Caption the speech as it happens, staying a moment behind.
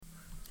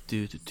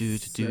iPokes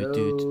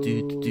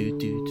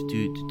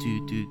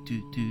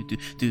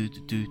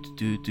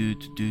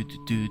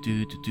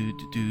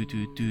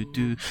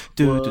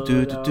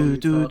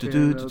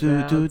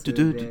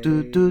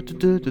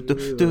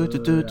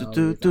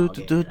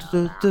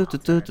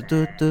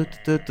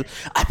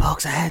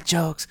and head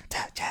jokes.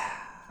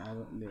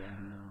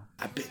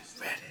 I've been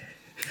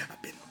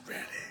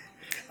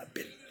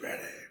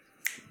ready.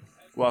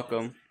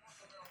 Welcome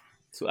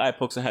to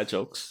iPokes and Head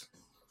Jokes,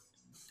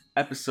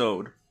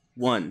 episode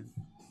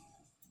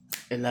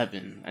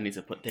 111. I need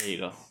to put, there you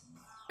go.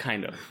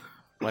 Kind of.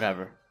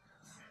 Whatever.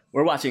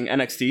 We're watching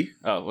NXT.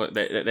 Oh,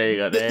 there you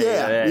go.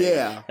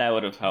 Yeah. That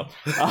would have helped.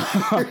 Look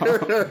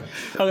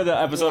at the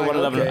episode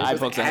 111 of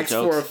iPokes and Head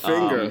Jokes. Ask for a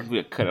finger.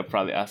 We could have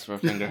probably asked for a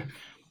finger.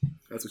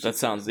 That's what That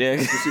sounds, yeah.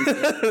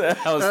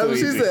 That's what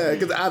she said.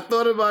 Because I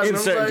thought about it.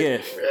 Insert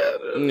GIF.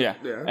 Yeah.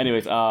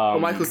 Anyways,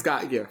 Michael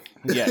Scott GIF.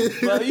 Yeah.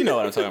 Well, you know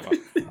what I'm talking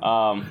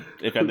about.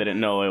 If I didn't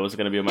know it was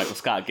going to be a Michael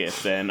Scott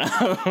GIF, then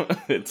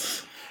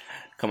it's...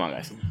 Come on,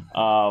 guys.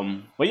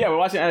 But yeah, we're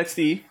watching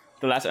NXT.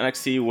 The last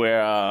NXT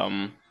where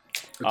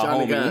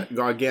Johnny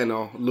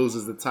Gargano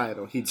loses the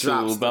title. He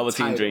drops to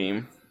Velveteen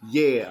Dream.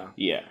 Yeah.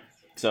 Yeah.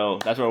 So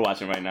that's what we're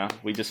watching right now.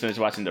 We just finished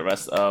watching the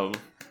rest of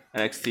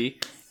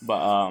NXT.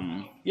 But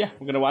yeah,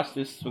 we're gonna watch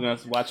this. We're gonna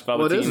watch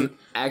Velveteen. Well, this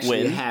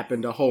actually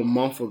happened a whole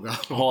month ago.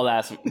 Well,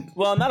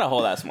 not a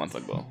whole last month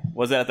ago.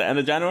 Was it at the end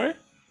of January?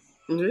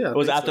 Yeah, it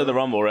was after the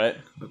Rumble, right?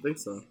 I think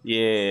so.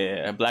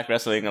 Yeah, Black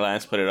Wrestling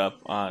Alliance put it up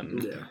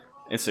on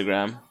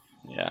Instagram.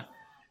 Yeah.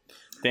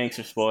 Thanks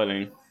for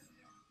spoiling.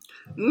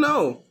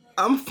 No,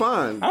 I'm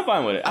fine. I'm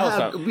fine with it.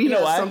 We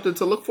have something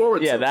to look forward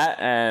to. Yeah, that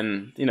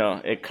and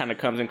it kind of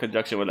comes in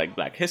conjunction with like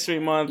Black History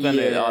Month and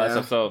all that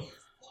stuff. So.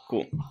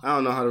 Cool. I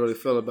don't know how to really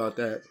feel about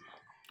that.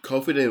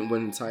 Kofi didn't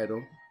win the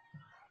title.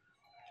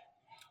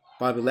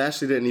 Bobby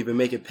Lashley didn't even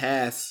make it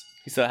past.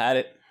 He still had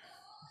it.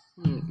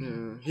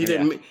 He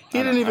didn't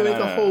even make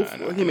the whole.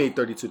 He made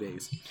 32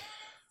 days.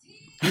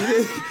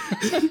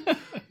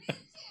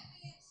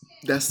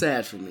 That's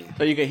sad for me.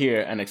 So you can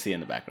hear NXT in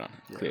the background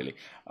clearly.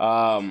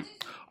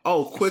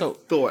 Quick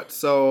thought.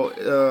 So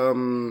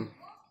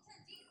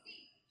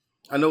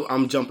I know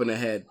I'm jumping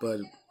ahead,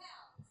 but.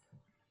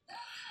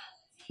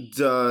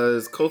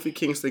 Does Kofi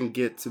Kingston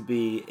get to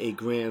be a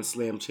Grand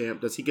Slam champ?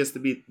 Does he get to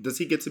be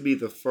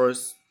the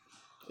first?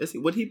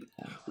 Would he?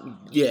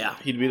 Yeah,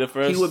 he'd be the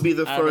first. He would be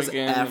the first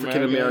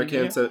African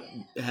American to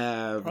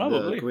have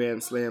Probably. the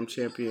Grand Slam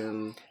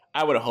champion.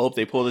 I would hope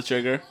they pull the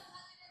trigger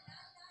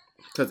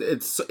because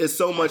it's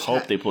so much. I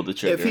hope they pull the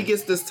trigger. If he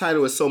gets this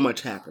title, it's so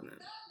much happening.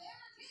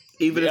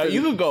 Even if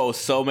you could go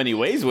so many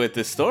ways with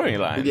this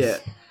storyline. Yeah,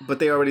 but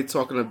they're already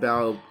talking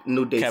about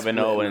New Day. Kevin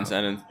Owens,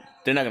 and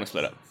they're not gonna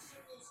split up.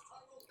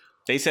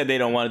 They said they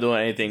don't want to do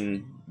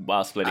anything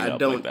while splitting up like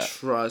that. I don't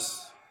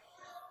trust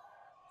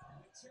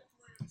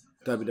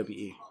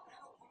WWE.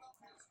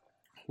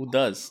 Who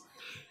does?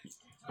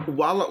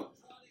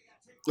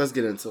 Let's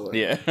get into it.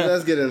 Yeah,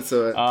 let's get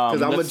into it.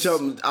 Because I'm gonna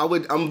jump.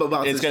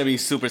 It's gonna be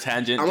super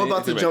tangent. I'm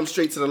about to jump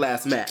straight to the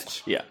last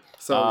match. Yeah.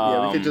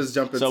 So we could just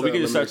jump into. So we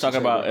could just start talking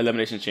about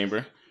Elimination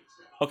Chamber.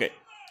 Okay,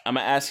 I'm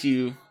gonna ask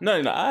you. No,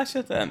 I'll ask you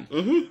at the end.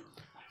 Mm-hmm.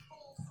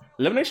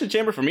 Elimination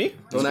Chamber for me.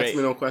 Don't ask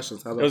me no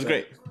questions. How about it was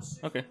great.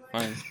 Okay,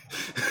 fine.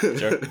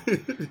 Sure.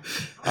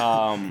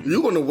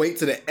 You're gonna wait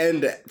to the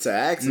end to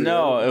ask me.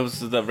 No, it was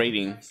the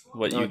rating.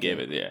 What you gave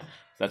it. Yeah,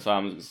 that's why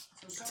I'm just.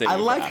 I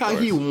like how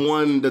he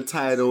won the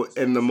title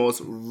in the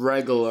most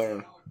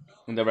regular.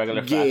 In the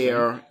regular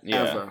gear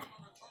ever.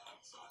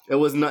 It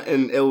was not,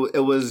 and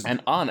it was,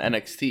 and on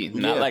NXT,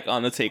 not like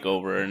on the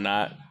Takeover,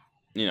 not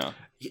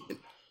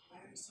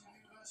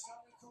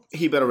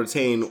He better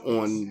retain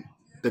on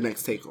the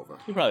next Takeover.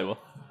 He probably will.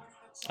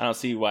 I don't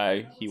see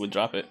why he would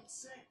drop it.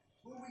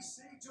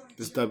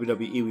 This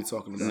WWE we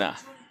talking about? Nah.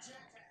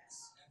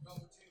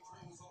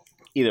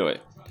 Either way.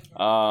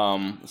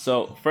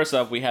 So first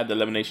off, we had the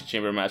Elimination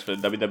Chamber match for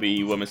the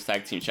WWE Women's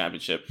Tag Team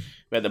Championship.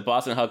 We had the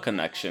Boston Hug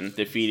Connection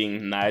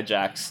defeating Nia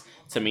Jax,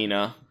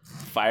 Tamina,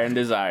 Fire and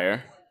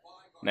Desire,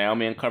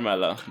 Naomi and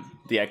Carmella,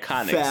 the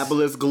Iconics.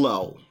 Fabulous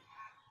Glow.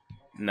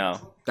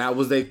 No. That's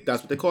what they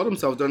called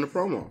themselves during the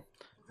promo.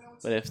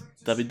 But if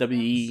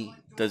WWE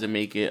doesn't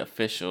make it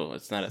official,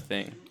 it's not a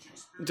thing.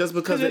 Just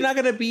because they're not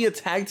gonna be a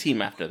tag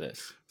team after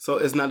this. So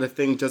it's not a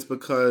thing just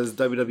because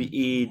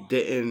WWE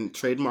didn't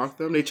trademark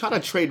them. They try to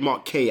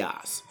trademark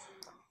Chaos.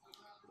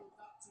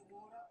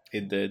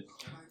 It did.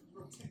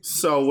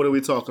 So what are we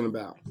talking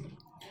about?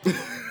 The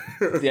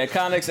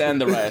Iconics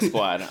and the Riot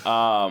Squad.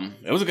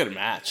 It was a good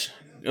match.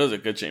 It was a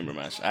good chamber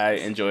match. I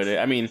enjoyed it.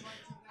 I mean,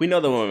 we know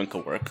the women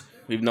could work.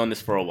 We've known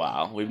this for a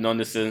while. We've known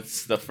this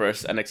since the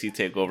first NXT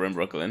takeover in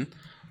Brooklyn.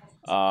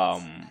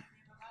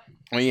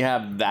 When you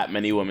have that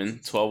many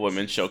women, 12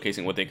 women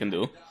showcasing what they can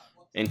do,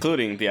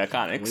 including the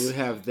Iconics. When you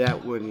have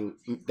that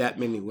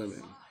many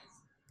women.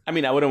 I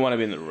mean, I wouldn't want to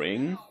be in the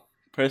ring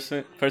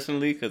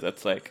personally, because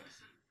that's like...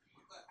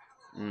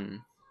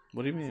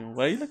 What do you mean?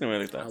 Why are you looking at me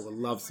like that? I would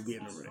love to be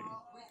in the ring.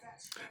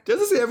 Just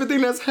to see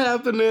everything that's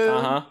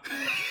happening.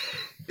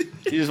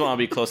 You just want to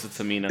be closer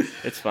to Tamina.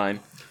 It's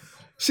fine.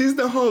 She's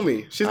the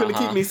homie. She's gonna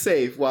keep me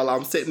safe while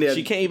I'm sitting there.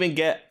 She can't even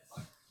get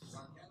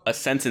a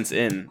sentence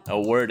in, a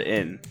word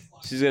in.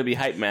 She's gonna be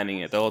hype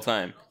manning it the whole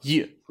time.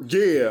 Yeah.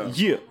 Yeah.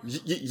 Yeah.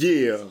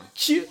 Yeah.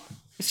 Cheer.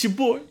 It's your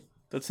boy.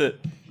 That's it.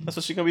 That's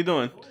what she's gonna be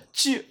doing.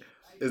 Cheer.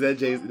 Is that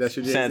Jay? That's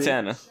your Jay-Z?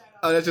 Santana.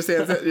 Oh, that's your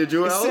Santana. Your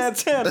Jewel House?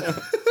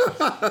 Santana.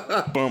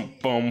 Boom,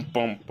 boom,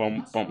 boom,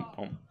 boom, boom,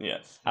 boom. Yeah.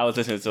 I was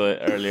listening to it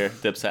earlier.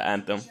 Dipset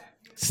Anthem.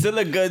 Still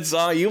a good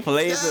song. You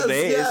play it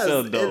today. It's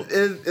still dope.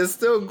 It's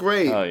still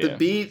great. Oh, yeah. The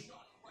beat.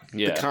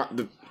 Yeah.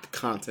 The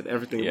content.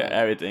 Everything. Yeah,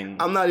 everything.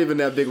 I'm not even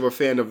that big of a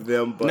fan of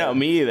them. But, no,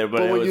 me either.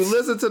 But when you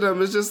listen to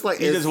them, it's just like...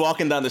 You're just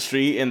walking down the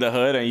street in the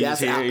hood and you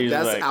just hear...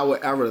 That's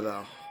our era,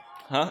 though.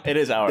 Huh? It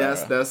is our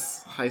era.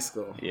 That's high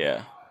school.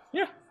 Yeah.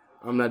 Yeah.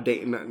 I'm not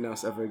dating nothing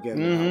else ever again.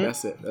 Mm-hmm.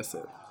 That's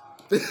it.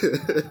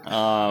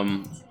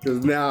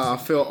 Because now I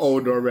feel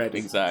old already.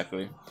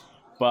 Exactly.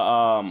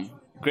 But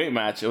great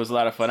match. It was a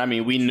lot of fun. I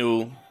mean, we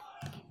knew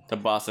the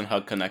Boston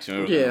Hug connection.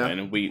 We were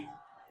gonna win.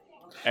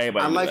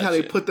 Everybody. I like how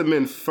they put them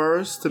in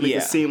first to make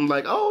it seem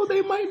like, oh,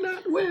 they might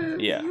not win.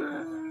 Yeah.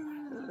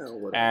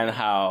 And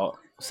how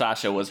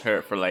Sasha was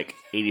hurt for like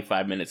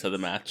 85 minutes of the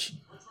match.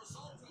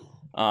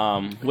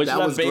 Which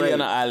left Bayley on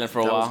the island for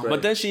a while.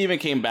 But then she even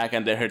came back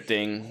and did her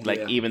thing.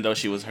 Like, even though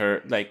she was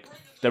hurt, like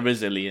the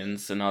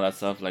resilience and all that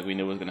stuff, like we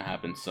knew was gonna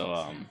happen.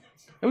 So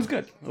it was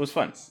good. It was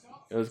fun.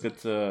 It was good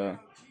to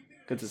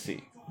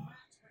see.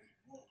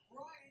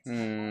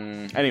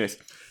 Anyways.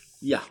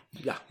 Yeah.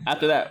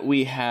 After that,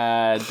 we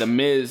had The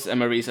Miz and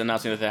Maurice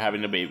announcing that they're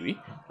having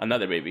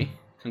another baby.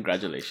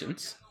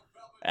 Congratulations.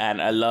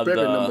 And I love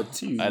number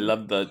 2. I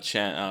love the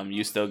chant,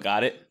 you still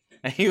got it.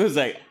 And he was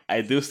like,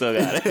 I do still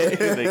got it.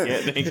 He's like, yeah,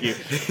 thank you.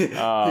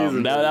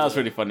 That was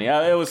pretty funny.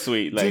 It was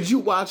sweet. Like, did you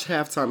watch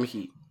Halftime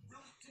Heat?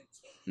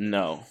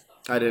 No.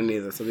 I didn't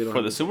either. So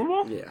For the Super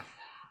Bowl? Yeah.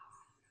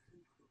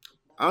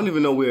 I don't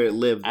even know where it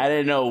lived. I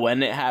didn't know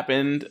when it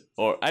happened,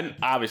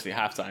 obviously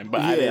halftime,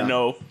 but I didn't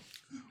know.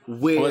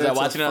 Where was I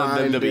watching it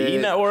on the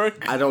WWE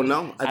Network? I don't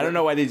know. I don't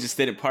know why they just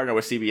didn't partner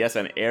with CBS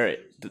and air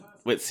it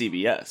with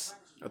CBS.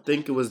 I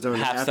think it was during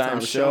the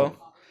halftime show.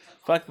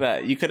 Fuck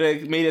that. You could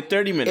have made it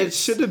 30 minutes. It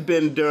should have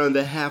been during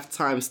the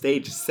halftime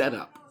stage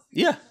setup.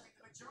 Yeah.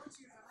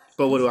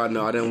 But what do I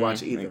know? I didn't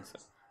watch it either. You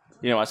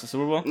didn't watch the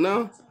Super Bowl?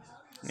 No.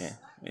 Yeah.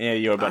 Yeah,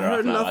 you were better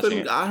off not watching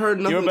it. I heard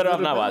nothing. You were better off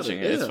not watching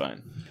it. It's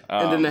fine.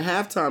 And then the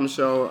halftime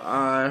show,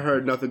 I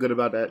heard nothing good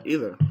about that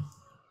either.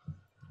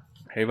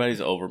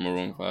 Everybody's over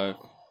Maroon 5.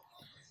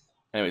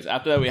 Anyways,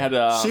 after that we had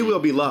the... She Will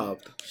Be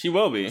Loved. She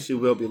Will Be. She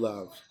Will Be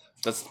Loved.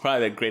 That's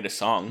probably the greatest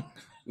song.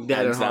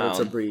 That and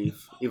Harder to Breathe.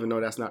 Even though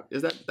that's not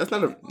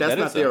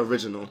their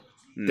original.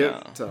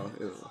 No.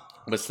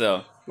 But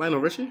still. Lionel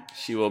Richie?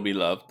 She Will Be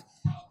Loved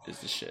is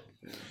the shit.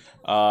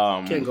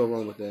 Can't go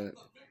wrong with that.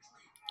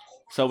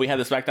 So we had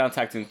the SmackDown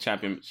Tag Team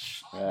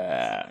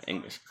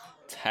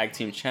Tag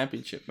Team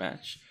Championship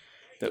match.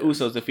 The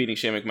Usos defeating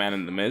Shane McMahon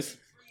and The Miz.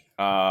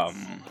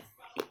 Fun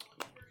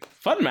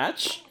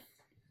match.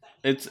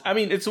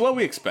 It's what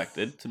we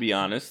expected, to be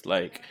honest.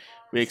 Like,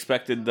 we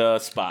expected the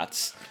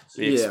spots.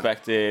 We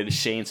expected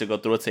Shane to go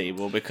through a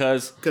table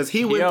because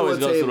he went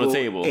through a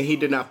table and he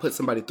did not put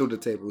somebody through the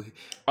table.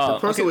 The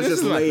person was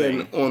just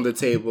laying on the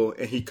table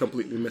and he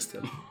completely missed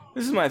him.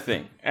 This is my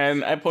thing,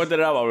 and I pointed it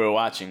out while we were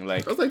watching.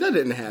 Like, I was like, that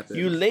didn't happen.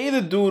 You lay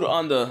the dude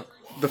on the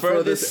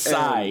furthest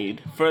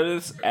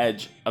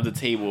edge of the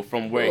table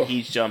from where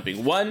he's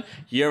jumping. One,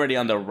 you're already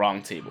on the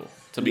wrong table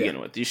to begin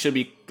with. You should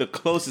be the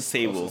closest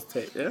table.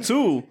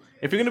 Two,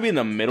 if you're gonna be in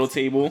the middle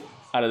table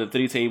out of the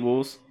 3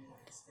 tables,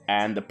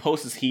 and the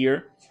post is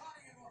here,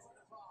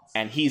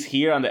 and he's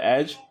here on the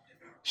edge,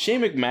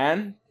 Shane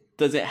McMahon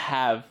doesn't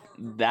have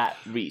that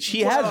reach. He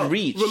has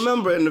reach.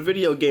 Remember, in the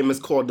video game, it's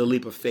called The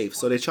Leap of Faith,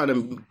 so they try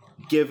to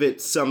give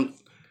it some...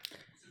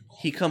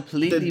 He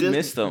completely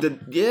missed them.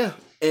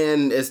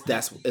 And it's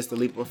the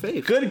leap of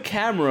faith. Good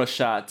camera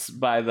shots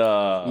by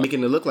the...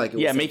 Making it look like it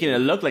was making it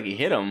look like he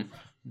hit him.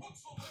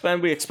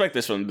 But we expect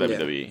this from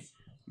WWE.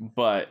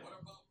 But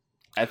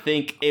I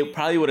think it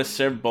probably would have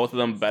served both of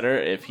them better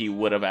if he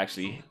would have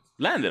actually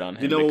landed on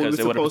him. Because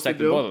it would have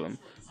protected both of them.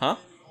 Huh?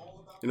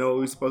 You know what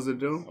we're supposed to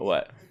do?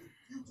 What?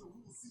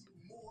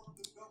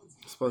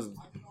 We're supposed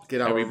to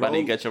get our Everybody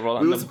roll. get your roll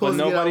on. But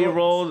nobody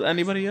rolled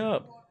anybody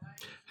up.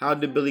 How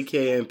did Billy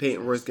Kay and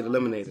Peyton Royce get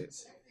eliminated?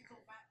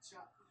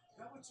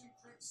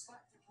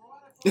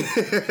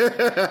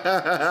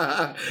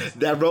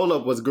 That roll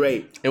up was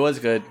great. It was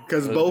good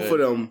because both of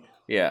them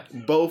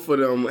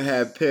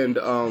had pinned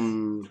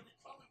Carmella.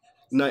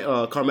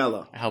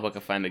 I hope I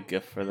can find a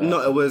gift for that.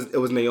 No, it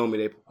was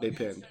Naomi. They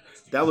pinned.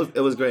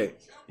 It was great.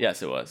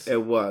 Yes, it was.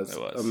 It was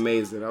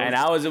amazing.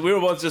 We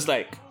were both just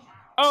like,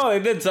 oh, they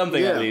did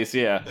something at least.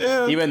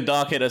 Yeah. Even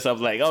Doc hit us up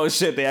like, oh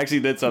shit, they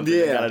actually did something.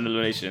 They got an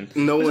elimination.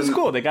 Which is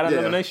cool. They got an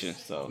elimination.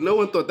 So no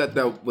one thought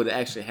that would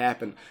actually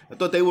happen. I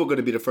thought they were going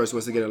to be the first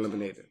ones to get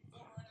eliminated.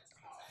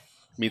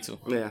 Me too.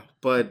 Yeah,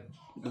 but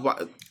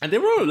And they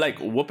were like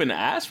whooping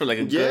ass for like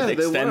a Yeah, good they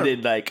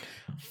extended like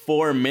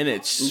 4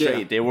 minutes straight.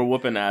 Yeah. They were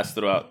whooping ass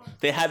throughout.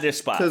 They had their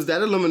spot. because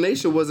that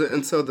elimination wasn't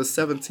until the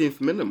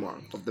 17th minute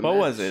mark of the What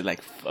match. was it? Like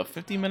a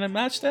 50-minute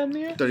match damn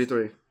near?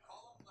 33.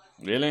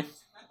 Really?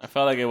 I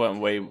felt like it went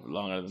way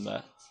longer than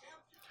that.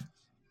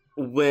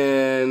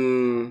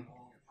 When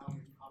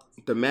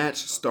the match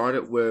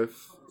started with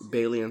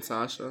Bailey and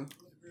Sasha.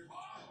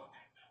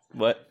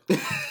 What?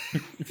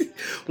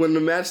 When the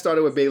match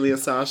started with Bailey and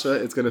Sasha,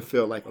 it's gonna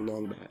feel like a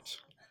long match.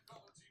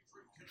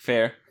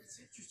 Fair.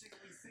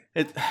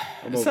 It's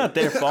over not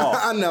their it. fault.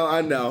 I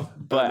know.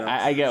 But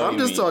I get what I'm you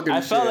just mean. talking I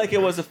felt shit. like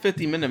it was a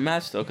 50-minute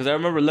match though, because I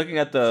remember looking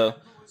at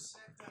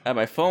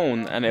my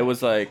phone and it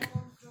was like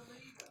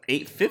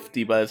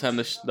 8:50 by the time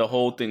the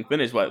whole thing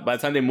finished. By the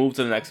time they moved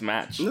to the next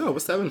match. No, it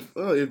was 7.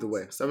 Oh, either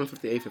way,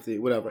 7:50, 8:50,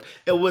 whatever.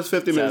 It was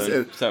 50 minutes.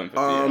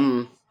 7:50,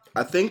 in.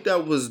 I think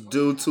that was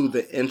due to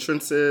the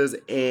entrances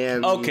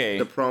and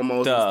the promos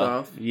and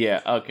stuff.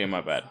 Yeah. Okay,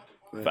 my bad.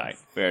 Yeah. Fine.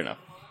 Fair enough.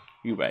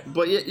 You right.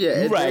 But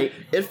yeah, right.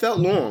 It felt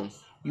long.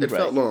 You right.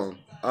 Felt long.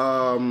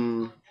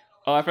 Oh,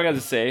 I forgot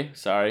to say.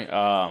 Sorry.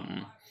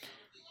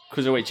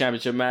 Cruiserweight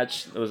Championship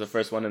match. It was the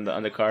first one in the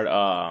undercard.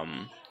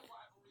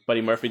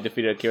 Buddy Murphy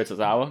defeated Akira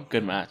Tozawa.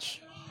 Good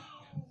match.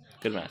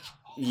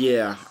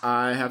 Yeah,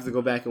 I have to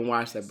go back and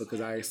watch that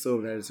because I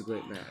assume that it's a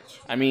great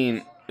match. I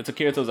mean, it's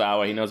Akira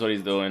Tozawa. He knows what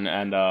he's doing,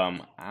 and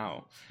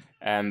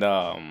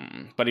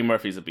Buddy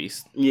Murphy's a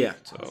beast. Yeah.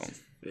 So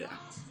yeah,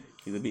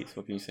 he's a beast.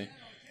 What can you say?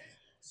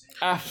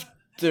 After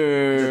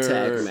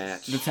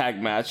the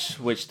tag match,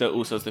 which the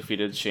Usos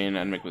defeated Shane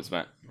and Mick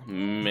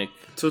McMahon.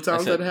 2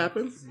 times that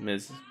happened.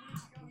 Miz.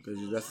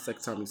 Because that's the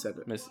second time you said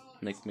it. Miz.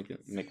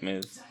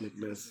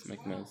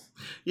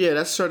 Yeah,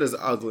 that shirt is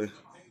ugly.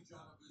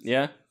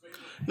 Yeah.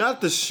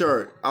 Not the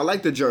shirt. I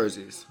like the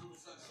jerseys.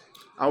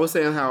 I was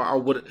saying how I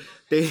would.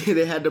 They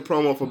had the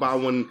promo for buy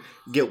one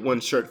get one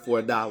shirt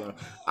for $1.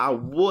 I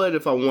would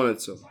if I wanted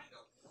to.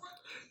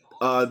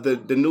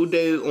 The New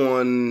Day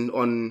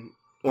on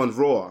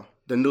Raw.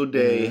 The New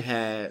Day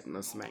had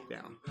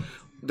SmackDown.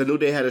 The New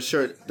Day had a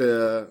shirt.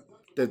 The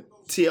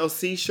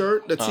TLC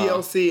shirt. The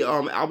TLC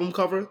album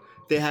cover.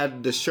 They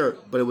had the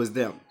shirt, but it was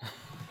them.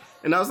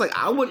 And I was like,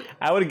 I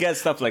would get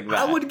stuff like that.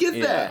 I would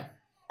get that.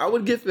 I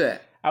would get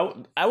that.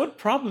 I would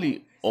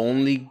probably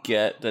only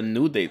get the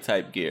New Day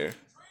type gear.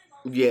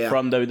 Yeah.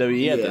 From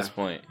WWE at this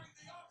point.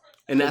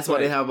 And that's why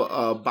they have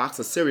a box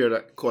of cereal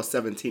that costs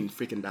 $17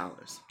 freaking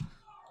dollars.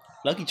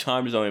 Lucky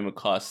Charms don't even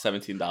cost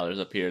 $17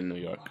 up here in New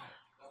York.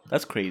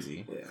 That's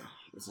crazy. Yeah,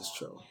 this is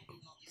true.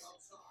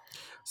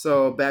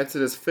 So back to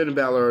this Finn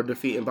Balor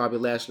defeating Bobby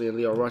Lashley and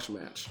Leo Rush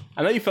match.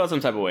 I know you felt some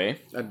type of way.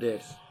 I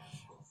did.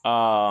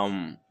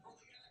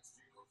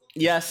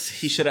 Yes,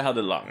 he should have held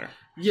it longer.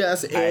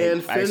 Yes,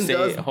 and I say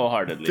does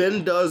wholeheartedly.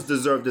 Finn does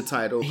deserve the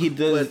title. He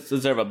does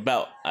deserve a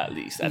belt at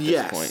least at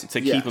this point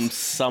to keep him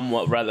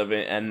somewhat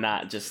relevant and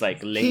not just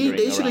like lingering.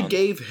 They should have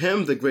gave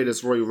him the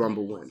greatest Royal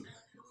Rumble win.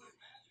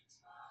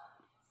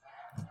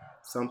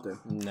 Something.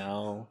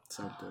 No.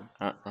 Something.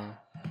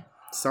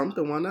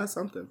 Something. Why not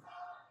something?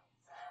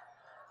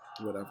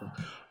 Whatever.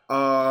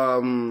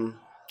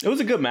 It was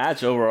a good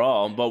match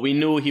overall, but we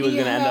knew he was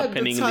going to end up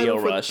pinning Leo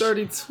Rush.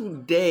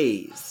 32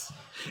 days.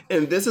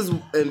 And this is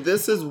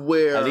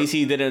where at least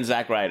he didn't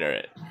Zack Ryder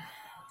it.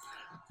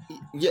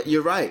 Yeah,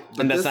 you're right.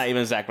 And that's not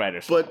even Zack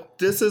Ryder's fault. But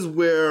this is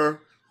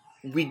where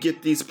we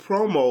get these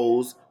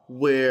promos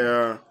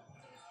where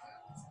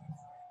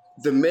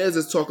The Miz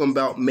is talking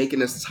about making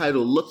his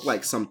title look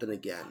like something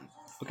again.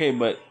 Okay,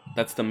 but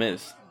that's The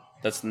Miz.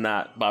 That's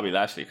not Bobby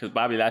Lashley, because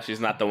Bobby Lashley's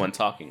not the one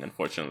talking,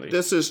 unfortunately.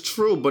 This is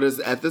true, but it's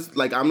at this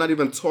I'm not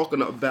even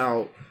talking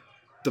about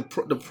the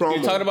promo.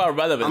 You're talking about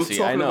relevancy.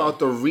 I'm talking about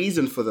the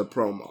reason for the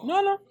promo.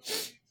 No.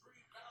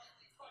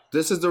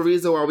 This is the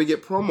reason why we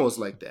get promos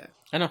like that.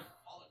 I know.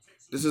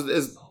 This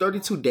is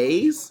 32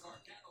 days.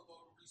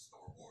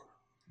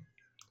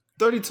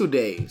 32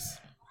 days.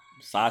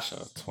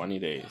 Sasha, 20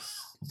 days.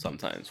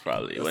 Sometimes,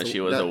 probably, when she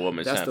was a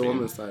women's champion. That's the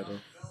women's title.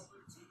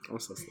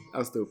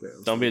 I'm stupid.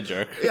 Don't be a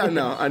jerk. Yeah,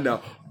 I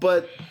know.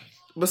 But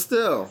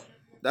still,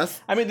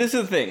 I mean, this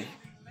is the thing.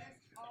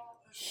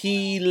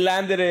 He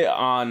landed it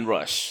on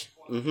Rush.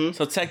 Mm-hmm.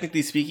 So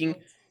technically speaking,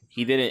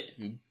 he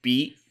didn't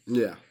beat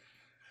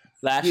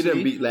Lashley. He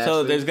didn't beat Lashley.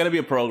 So there's going to be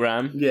a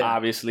program,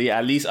 obviously,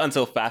 at least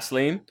until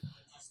Fastlane,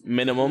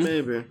 minimum.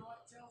 Maybe.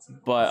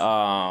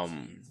 But,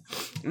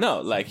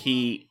 no, like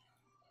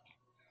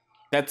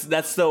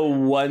that's the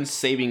one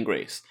saving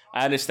grace.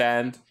 I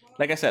understand.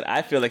 Like I said,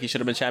 I feel like he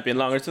should have been champion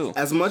longer too.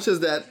 As much as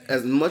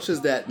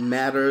that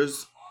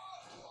matters,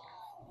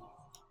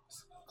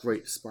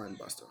 great spine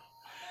buster.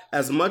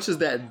 As much as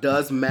that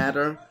does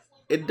matter,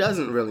 it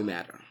doesn't really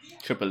matter.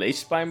 Triple H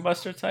spine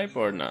buster type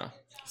or no?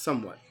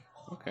 Somewhat.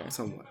 Okay.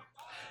 Somewhat.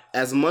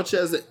 As much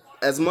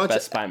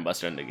best spine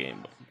buster in the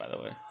game, by the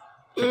way.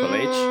 Triple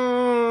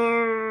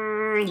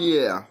H.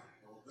 Yeah.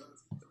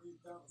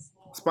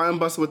 Spine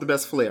buster with the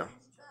best flair.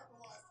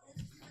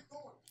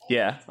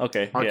 Yeah.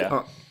 Okay.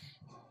 The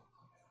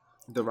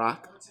The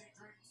Rock.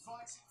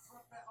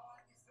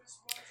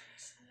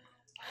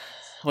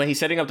 When he's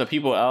setting up the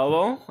people's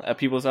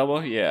elbow,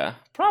 yeah,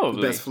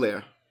 probably. Best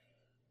Flair.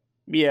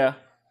 Yeah,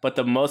 but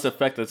the most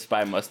effective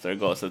spy muster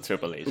goes to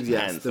Triple H.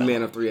 Yes, the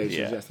man of 3 H's.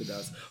 Yeah. Yes, it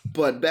does.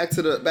 But back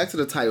to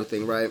the title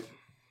thing, right?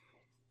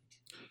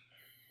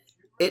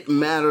 It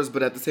matters,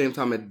 but at the same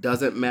time, it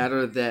doesn't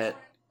matter that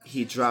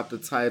he dropped the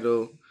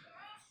title,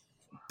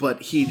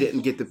 but he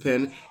didn't get the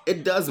pin.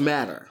 It does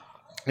matter.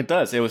 It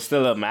does. It was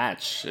still a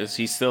match.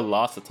 He still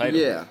lost the title.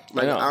 Yeah,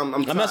 like I'm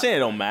not saying it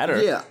don't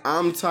matter. Yeah,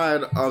 I'm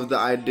tired of the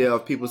idea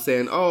of people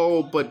saying,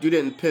 "Oh, but you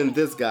didn't pin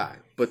this guy."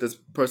 But this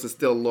person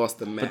still lost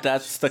the match. But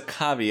that's the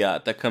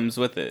caveat that comes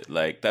with it.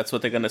 Like, that's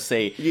what they're going to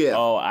say. Yeah.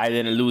 Oh, I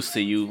didn't lose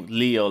to you.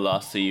 Leo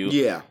lost to you.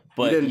 Yeah.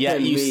 But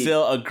you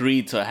still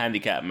agreed to a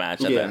handicap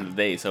match at the end of the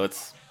day. So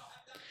it's...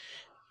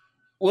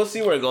 We'll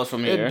see where it goes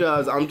from here. It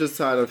does. I'm just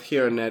tired of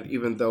hearing that,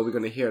 even though we're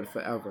going to hear it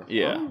forever.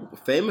 Yeah. Oh,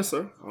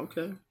 Famouser.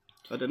 Okay.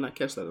 I did not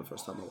catch that the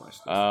first time I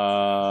watched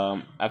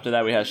it. After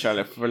that, we had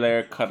Charlotte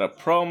Flair cut a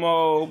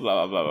promo,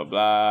 blah, blah, blah,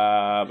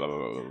 blah, blah, blah,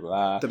 blah,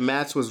 blah. The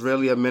match was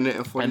really a minute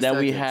and 40 seconds. And then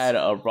we had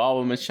a Raw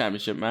Women's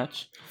Championship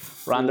match.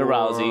 Ronda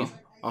Rousey.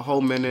 A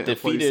whole minute and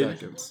 40 defeated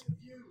seconds.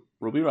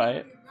 Ruby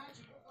Riott.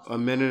 A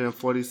minute and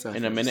 40 seconds.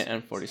 In a minute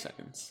and 40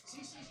 seconds.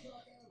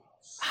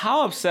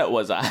 How upset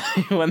was I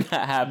when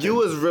that happened? You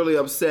was really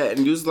upset,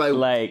 and you was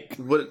like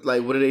what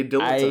are they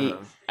doing to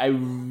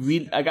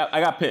her? I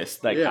got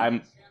pissed. Like, Yeah.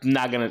 I'm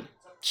not gonna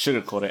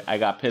sugarcoat it. I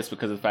got pissed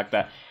because of the fact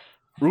that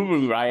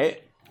Ruby Riott,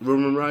 yeah.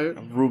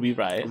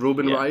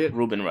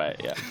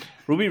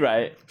 Ruby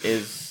Riott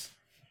is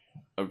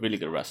a really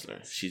good wrestler.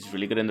 She's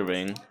really good in the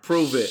ring.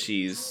 Prove it.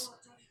 She's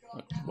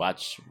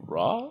watch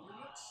Raw.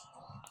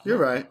 You're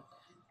right.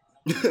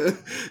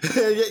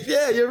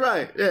 Yeah, you're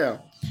right. Yeah.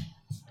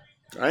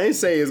 I ain't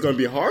saying it's gonna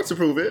be hard to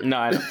prove it. No,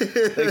 I know.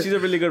 Like, she's a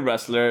really good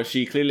wrestler.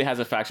 She clearly has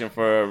a faction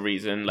for a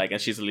reason. Like,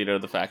 and she's the leader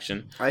of the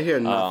faction. I hear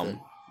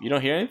nothing. You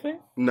don't hear anything?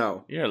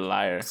 No. You're a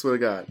liar. I swear to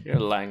God. You're a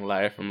lying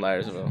liar from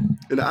Liarsville.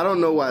 And I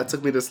don't know why it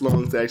took me this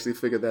long to actually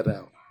figure that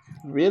out.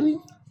 Really?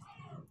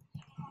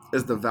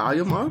 Is the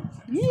volume up?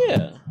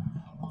 Yeah.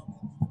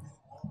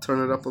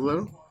 Turn it up a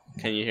little.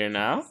 Can you hear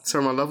now?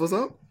 Turn my levels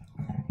up.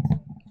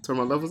 Turn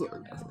my levels up.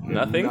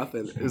 Nothing?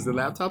 Nothing. Is the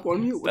laptop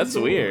on mute? That's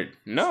weird.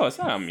 No, it's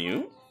not on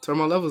mute. Turn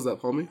my levels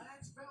up, homie.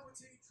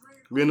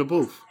 We're in the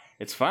booth.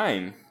 It's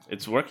fine.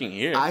 It's working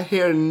here. I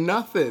hear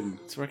nothing.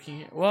 It's working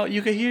here. Well,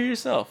 you can hear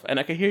yourself, and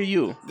I can hear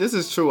you. This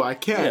is true. I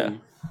can.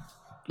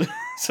 Yeah.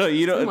 So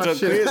you don't. I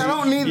So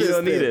don't need this. You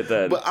don't need it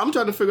then. But I'm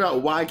trying to figure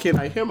out why can't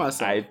I hear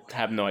myself. I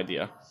have no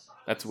idea.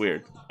 That's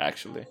weird,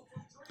 actually.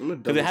 Because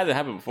Because it hasn't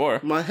happened before.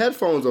 My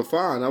headphones are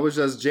fine. I was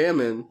just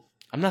jamming.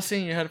 I'm not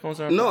saying your headphones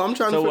are. No, I'm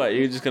trying to. So what?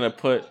 You're just gonna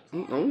put?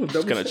 I'm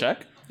Just gonna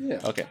check? Yeah.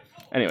 Okay.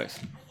 Anyways.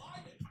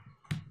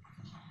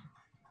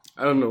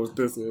 I don't know what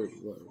this is.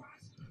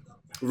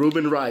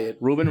 Ruben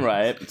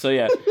Riott. So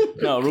yeah,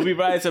 no, Ruby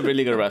Riott's a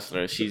really good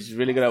wrestler. She's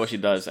really good at what she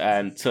does,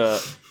 and to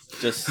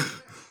just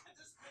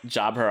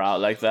job her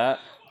out like that,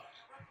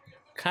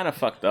 kind of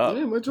fucked up.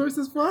 Yeah, my choice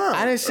is fine.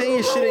 I didn't say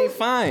your shit ain't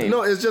fine.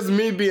 No, it's just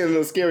me being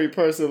a scary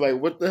person. Like,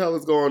 what the hell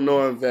is going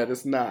on that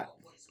it's not?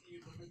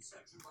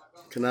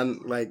 Can I,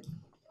 like...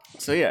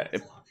 So yeah,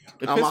 it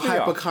I'm a pissed me off.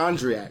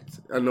 hypochondriac.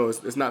 I know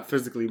it's not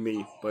physically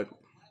me, but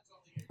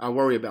I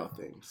worry about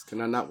things.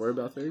 Can I not worry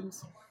about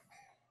things?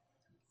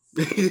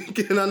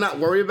 Can I not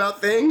worry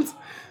about things?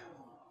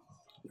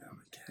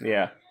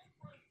 Yeah.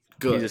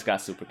 Good. He just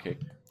got super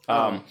kicked.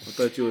 I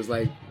thought you was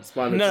like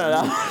responding No,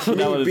 to that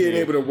me was being me.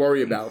 able to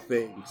worry about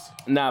things.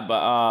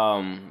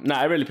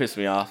 It really pissed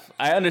me off.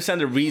 I understand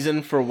the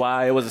reason for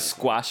why it was a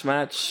squash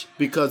match.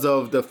 Because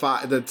of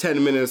the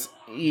 10 minutes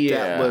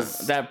Yeah,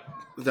 that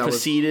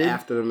proceeded was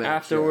after the match,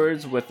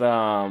 afterwards with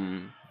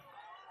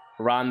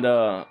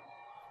Ronda,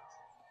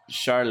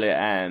 Charlotte,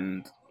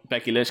 and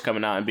Becky Lynch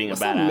coming out and being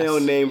What's a a badass. male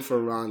name for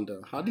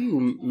Ronda? How do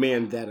you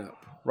man that up?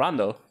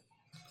 Rondo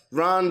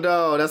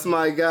Rondo, that's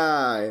my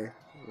guy.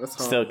 That's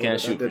hard. still can't I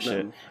shoot for did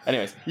shit. nothing.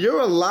 Anyways, You're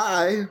a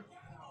lie.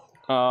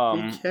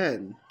 He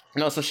can.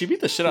 no, so she beat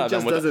the shit He out of them.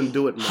 just with doesn't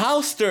do it much.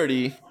 How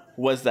sturdy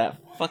was that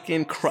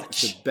fucking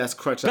crutch? The best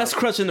crutch. Best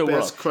crutch in the world.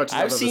 Best crutch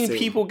I've ever seen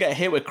people get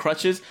hit with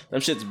crutches.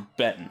 Them shit's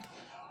bent.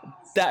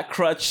 That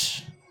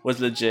crutch was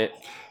legit.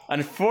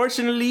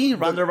 Unfortunately,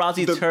 Ronda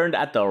Rousey turned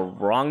at the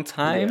wrong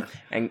time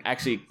and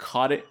actually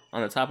caught it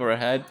on the top of her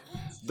head.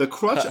 The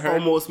crutch Cut her.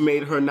 almost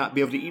made her not be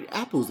able to eat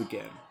apples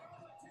again.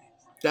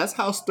 That's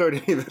how sturdy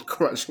the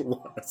crutch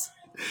was.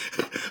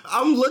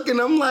 I'm looking,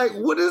 I'm like,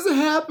 what is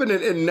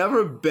happening? It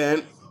never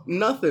bent,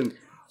 nothing.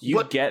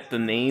 You get the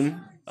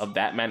name of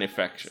that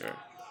manufacturer.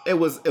 It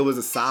was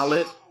a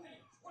solid.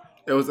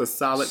 It was a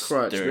solid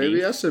crutch. Sturdy.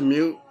 Maybe I should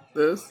mute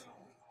this.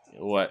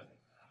 What?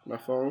 My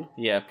phone.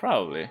 Yeah,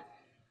 probably.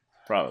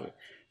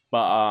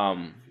 But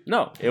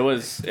no, it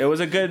was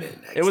a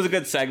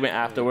good segment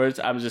afterwards.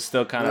 I was just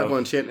still kind I'm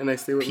going of to chant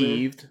NXT with me.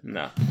 peeved.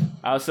 No,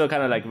 I was still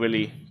kind of like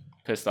really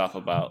pissed off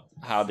about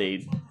how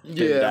they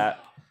did Yeah.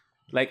 that.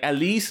 Like at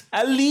least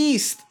a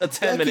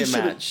 10-minute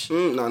match.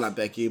 No, not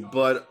Becky,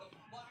 but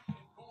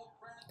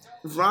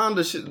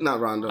Ronda should not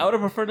Ronda. I would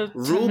have preferred a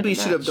 10-minute Ruby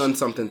should have match. done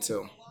something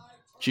too.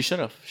 She should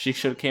have. She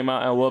should have came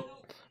out and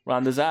whooped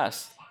Ronda's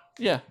ass.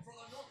 Yeah.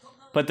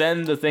 But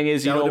then the thing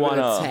is, you don't want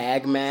a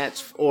tag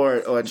match or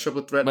a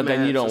triple threat match. But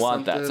then you don't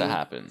want that to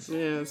happen.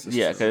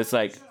 Yeah, because it's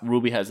like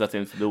Ruby has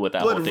nothing to do with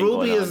that whole thing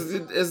Ruby going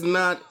on. is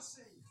not.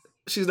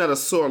 She's not a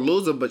sore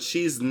loser, but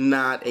she's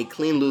not a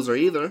clean loser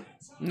either.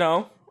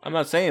 No, I'm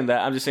not saying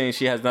that. I'm just saying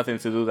she has nothing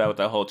to do with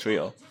that whole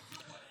trio.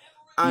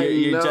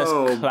 You're know,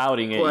 just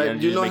clouding it.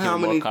 But you know how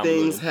many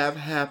things have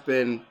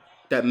happened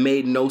that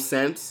made no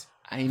sense?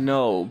 I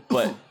know,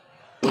 but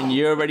when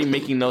you're already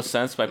making no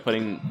sense by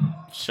putting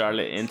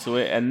Charlotte into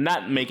it and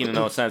not making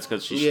no sense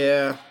because she's...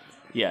 Yeah,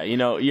 you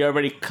know, you're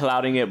already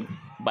clouding it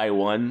by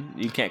one.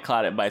 You can't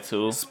cloud it by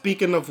two.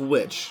 Speaking of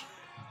which...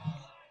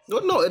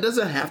 No, it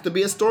doesn't have to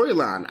be a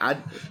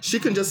storyline. She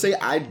can just say,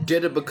 I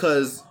did it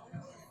because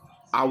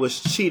I was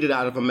cheated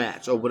out of a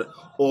match.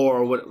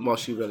 Well,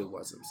 she really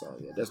wasn't. So,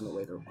 yeah, there's no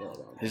way to go around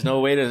it. There's no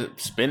way to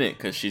spin it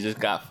because she just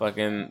got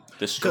fucking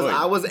destroyed.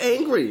 Because I was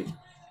angry.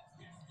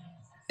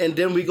 And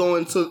then we go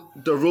into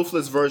the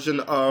ruthless version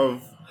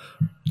of...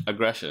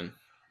 Aggression.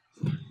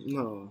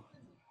 No.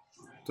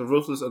 The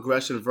ruthless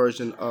aggression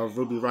version of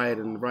Ruby Riott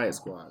and the Riott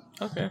Squad.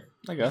 Okay,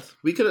 I guess.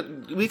 We could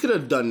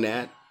have done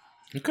that.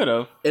 You could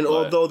have. And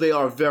although they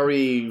are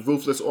very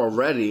ruthless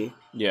already,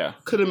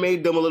 could have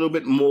made them a little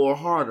bit more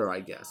harder,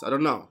 I guess. I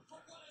don't know.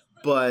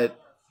 But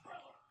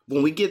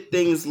when we get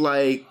things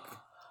like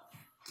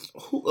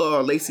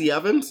Lacey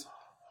Evans,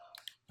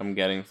 I'm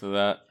getting to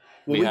that.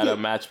 We had a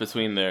match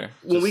between there.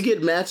 When we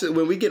get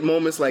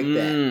moments like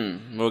that,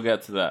 we'll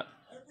get to that.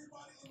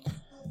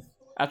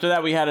 After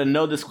that, we had a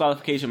no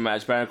disqualification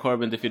match. Baron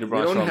Corbin defeated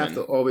Braun Strowman. We don't have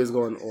to always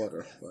go in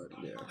order, but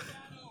yeah.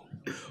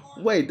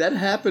 Wait, that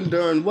happened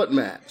during what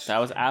match? That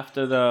was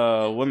after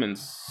the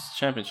women's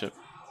championship.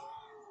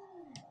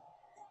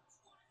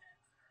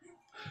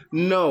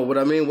 No, what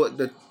I mean,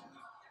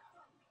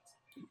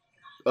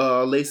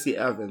 Lacey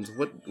Evans.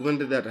 When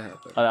did that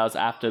happen? Oh, that was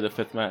after the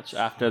fifth match.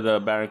 After the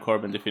Baron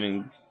Corbin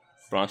defeating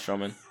Braun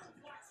Strowman.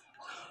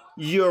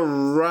 You're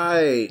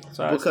right.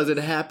 Because it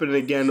happened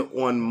again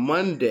on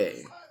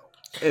Monday.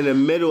 In the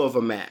middle of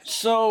a match.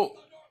 So,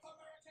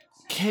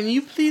 can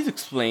you please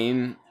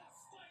explain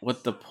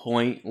what the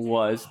point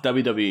was?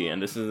 WWE, and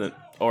this isn't,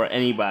 or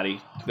anybody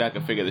that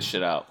can figure this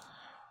shit out.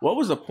 What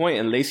was the point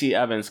in Lacey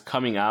Evans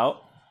coming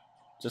out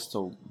just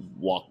to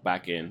walk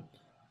back in?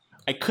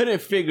 I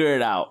couldn't figure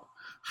it out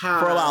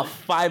for about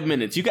 5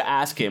 minutes. You could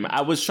ask him.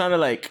 I was trying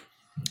to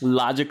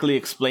logically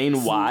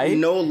explain why.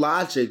 No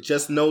logic.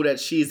 Just know that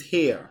she's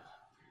here.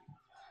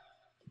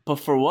 But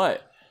for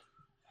what?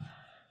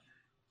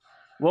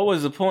 What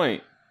was the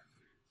point?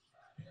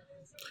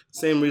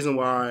 Same reason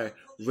why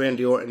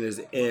Randy Orton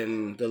is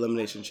in the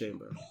Elimination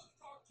Chamber.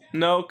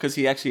 No, because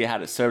he actually had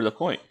to serve the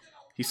point.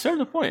 He served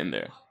the point in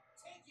there.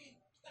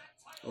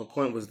 What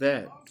point was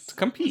that? To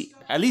compete.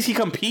 At least he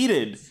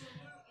competed.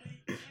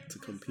 To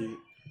compete.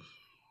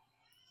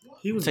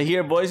 To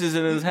hear voices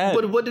in his head.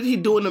 But what did he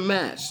do in the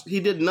match? He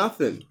did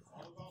nothing.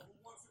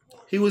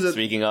 He was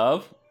Speaking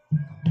of,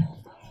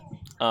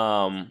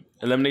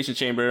 Elimination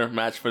Chamber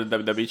match for the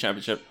WWE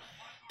Championship.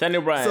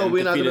 Daniel Bryan. So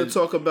we're not going to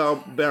talk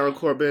about Baron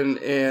Corbin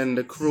and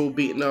the crew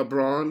beating up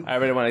Braun? I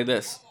really wanted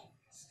this.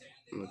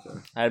 Okay.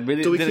 I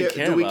really didn't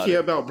care about it. Do we care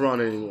about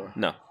Braun anymore?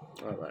 No.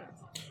 All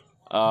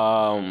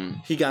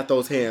right. He got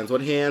those hands.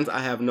 What hands? I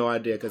have no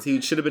idea. Because he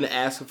should have been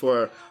asking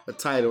for a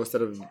title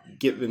instead of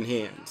giving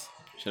hands.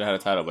 Should have had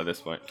a title by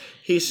this point.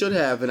 He should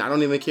have, and I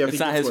don't even care if it's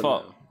not his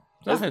fault. Now.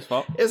 It's not his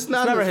fault. It's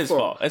never his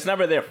fault. It's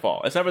never their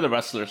fault. It's never the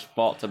wrestler's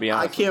fault, to be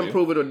honest. I can't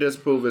prove it or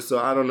disprove it, so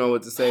I don't know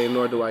what to say,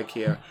 nor do I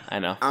care. I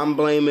know. I'm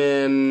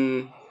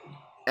blaming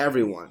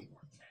everyone.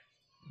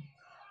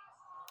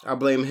 I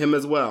blame him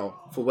as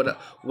well for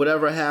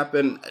whatever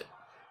happened,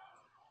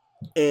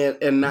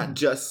 and not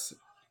just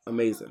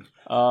amazing.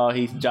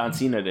 He's John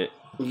Cena'd it.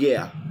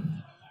 Yeah.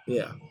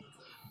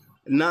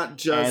 Not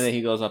just. And then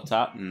he goes up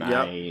top. Nice.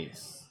 Yep.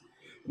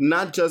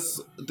 Not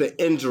just the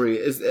injury.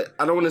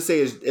 I don't want to say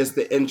it's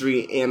the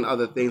injury and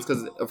other things,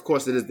 because of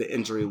course it is the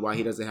injury why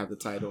he doesn't have the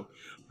title.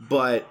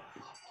 But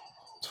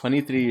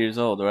 23 years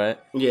old, right?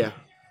 Yeah.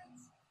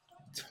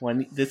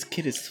 This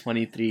kid is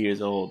 23 years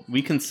old.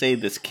 We can say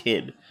this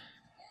kid.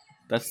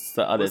 That's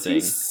the other thing.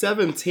 Was he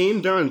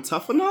 17 during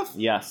Tough Enough?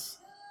 Yes.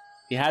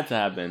 He had to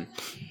have been.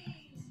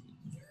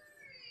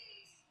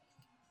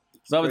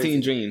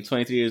 Velveteen Dream,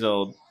 23 years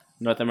old,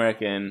 North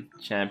American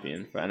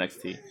champion for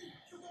NXT.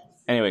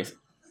 Anyways.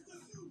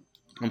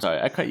 I'm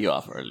sorry, I cut you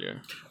off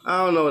earlier.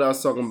 I don't know what I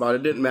was talking about.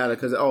 It didn't matter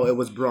because it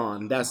was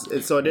Braun.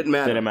 So it didn't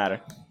matter. Didn't matter.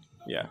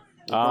 Yeah.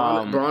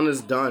 Braun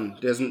is done.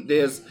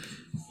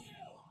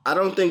 I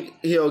don't think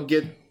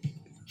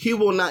he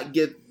will not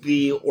get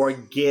the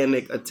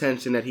organic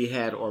attention that he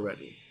had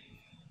already.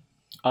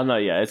 Oh no,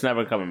 yeah, it's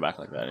never coming back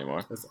like that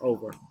anymore. It's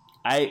over.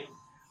 I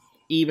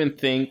even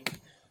think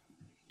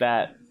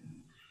that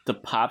the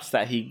pops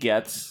that he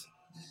gets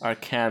are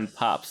canned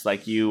pops,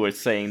 like you were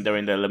saying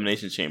during the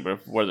Elimination Chamber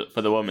for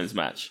the women's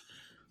match.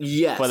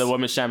 Yes. For the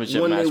women's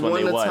championship match when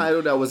they won the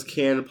title, that was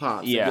canned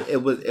pops. Yeah.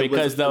 It was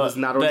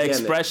not organic. The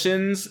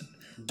expressions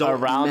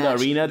around the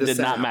match arena did not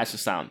sound. match the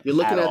sound. You're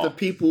looking at all. the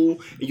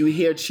people, and you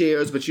hear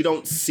cheers, but you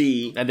don't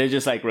see And they're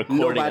just like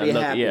recording. nobody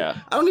happy. Yeah.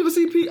 I don't even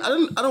see people. I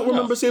don't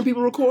remember seeing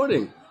people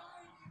recording.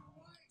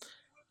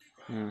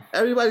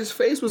 Everybody's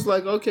face was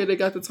like, okay, they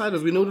got the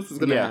titles. We knew this was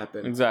going to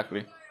happen.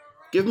 Exactly.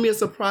 Give me a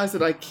surprise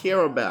that I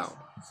care about.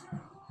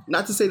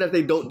 Not to say that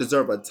they don't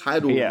deserve a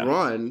title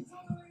run.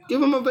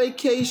 Give them a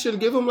vacation.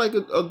 Give them like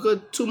a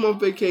good 2-month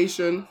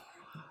vacation.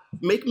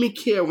 Make me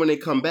care when they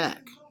come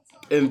back.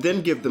 And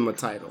then give them a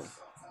title.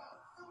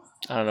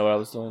 I don't know what I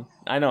was doing.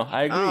 I know.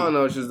 I agree. I don't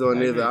know what you're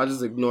doing either. I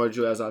just ignored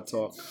you as I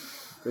talk.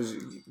 Because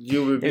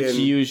you were being... It's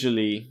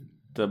usually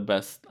the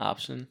best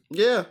option.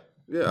 Yeah.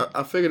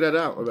 I figured that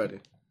out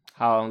already.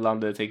 How long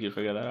did it take you to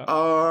figure that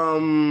out?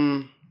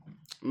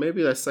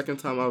 Maybe the second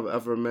time I've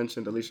ever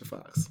mentioned Alicia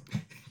Fox.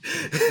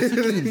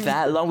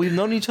 That long? We've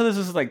known each other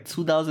since like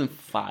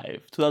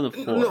 2005,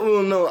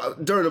 2004. No,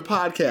 during the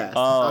podcast.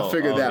 I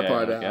figured that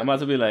part out. I'm about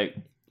to be like,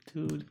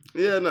 dude.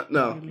 Yeah,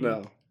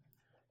 no.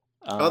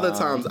 Other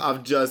times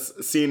I've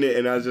just seen it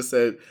and I just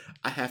said,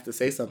 I have to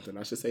say something.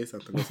 I should say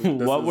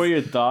something. What were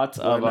your thoughts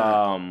of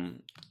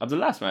the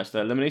last match,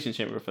 the Elimination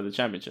Chamber for the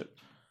championship?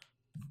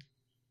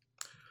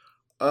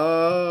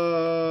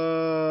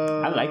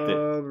 I liked it.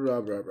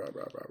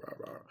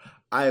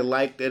 I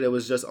liked it. It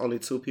was just only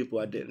 2 people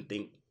I didn't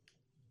think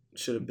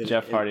should have been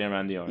Jeff Hardy and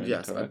Randy Orton.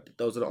 Yes,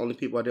 those are the only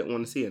people I didn't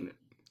want to see in it.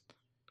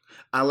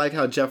 I like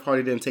how Jeff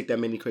Hardy didn't take that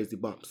many crazy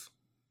bumps.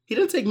 He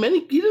didn't take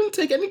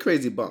any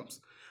crazy bumps.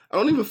 I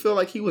don't even feel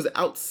like he was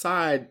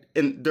outside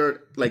of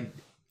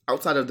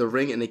the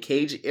ring in the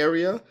cage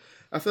area.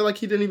 I feel like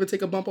he didn't even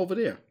take a bump over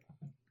there.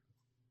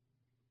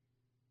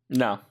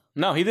 No,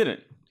 he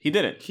didn't. He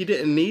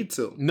didn't need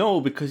to. No,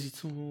 because he's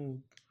too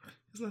old.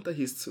 It's not that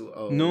he's too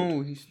old.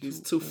 No, he's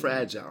too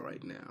fragile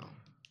right now.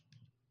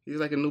 He's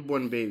like a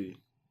newborn baby.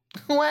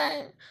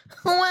 What?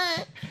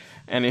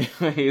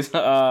 Anyways,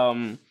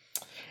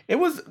 it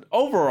was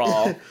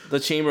overall the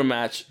chamber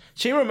match.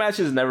 Chamber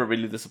matches never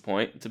really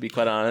disappoint, to be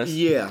quite honest.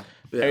 Yeah.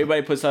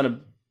 Everybody puts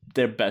on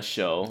their best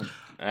show.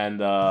 And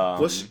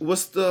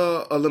what's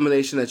the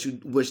elimination that you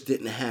wish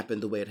didn't happen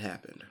the way it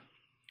happened?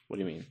 What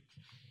do you mean?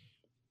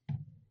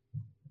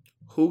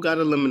 Who got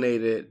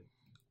eliminated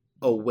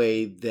a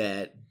way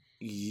that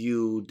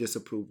you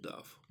disapproved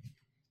of?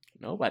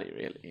 Nobody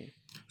really.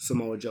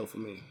 Samoa Joe for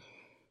me.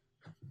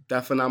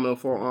 That phenomenal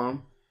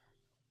forearm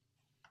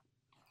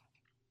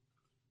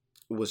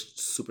was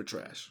super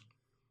trash.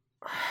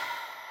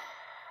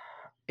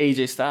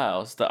 AJ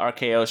Styles, the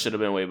RKO should have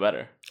been way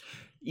better.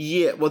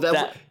 Yeah, well,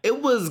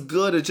 it was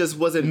good. It just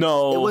wasn't.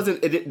 No, it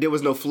wasn't. There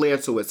was no flair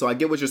to it. So I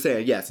get what you're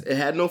saying. Yes, it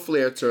had no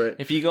flair to it.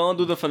 If you go and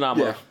do the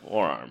phenomenal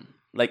forearm,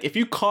 like if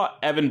you caught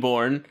Evan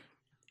Bourne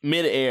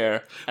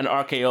midair and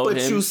RKO'd him,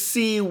 but you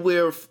see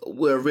where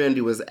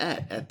Randy was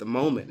at the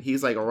moment.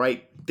 He's like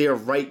right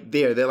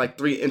there. They're like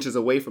 3 inches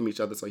away from each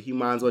other. So he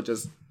might as well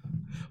just.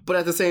 But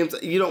at the same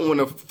time, you don't want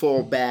to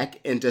fall back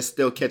and just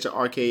still catch an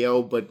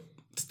RKO, but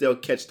still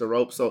catch the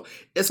rope. So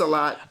it's a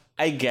lot.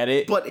 I get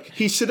it. But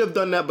he should have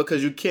done that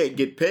because you can't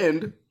get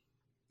pinned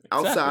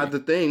outside the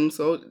thing.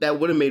 So that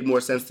would have made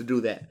more sense to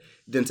do that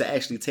than to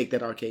actually take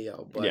that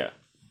RKO. But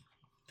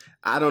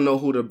I don't know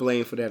who to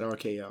blame for that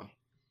RKO.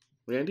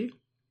 Randy?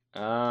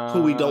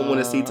 Who we don't want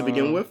to see to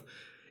begin with.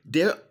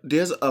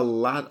 There's a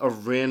lot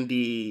of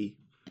Randy,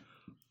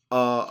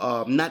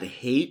 not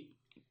hate,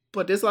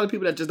 but there's a lot of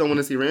people that just don't want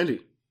to see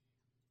Randy.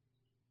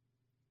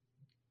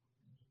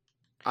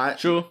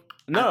 True.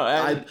 No,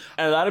 and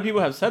a lot of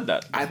people have said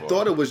that before. I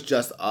thought it was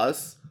just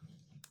us,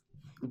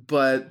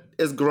 but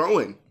it's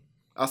growing.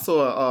 I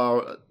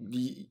saw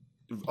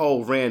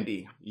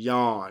Randy,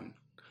 yawn.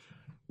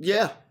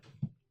 Yeah.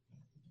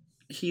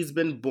 He's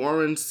been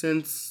boring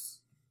since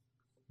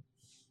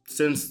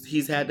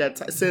he's had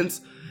that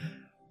since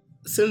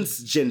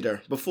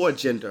before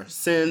Jinder,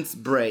 since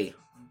Bray.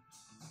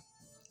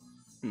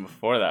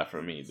 Before that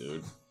for me,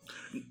 dude.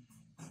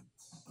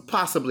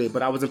 Possibly,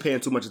 but I wasn't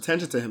paying too much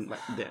attention to him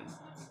then.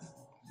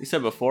 You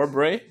said before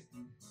Bray?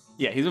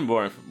 Yeah, he's been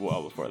boring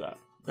well before that.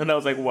 And that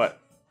was like, what,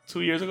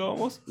 2 years ago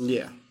almost?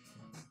 Yeah.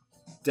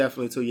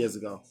 Definitely 2 years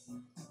ago.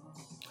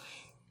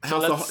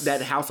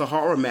 That House of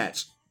Horror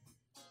match.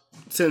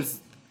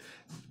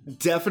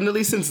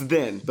 Definitely since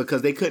then,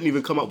 because they couldn't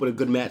even come up with a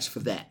good match for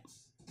that.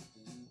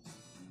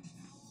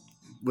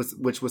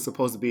 Which was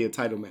supposed to be a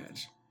title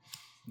match.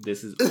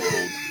 This is old.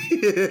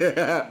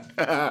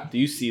 Do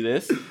you see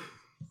this?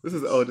 This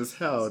is old as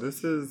hell.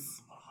 This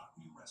is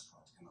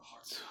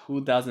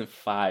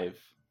 2005.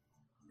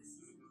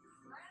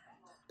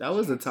 That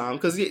was the time,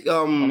 because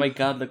oh my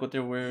god, look what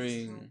they're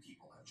wearing.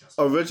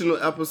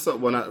 Original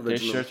episode, well, not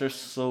original. Their shirts are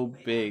so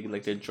big,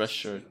 like their dress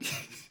shirts.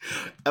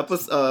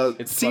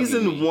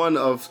 Season 1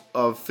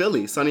 of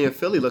Philly, Sunny in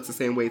Philly looks the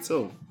same way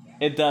too.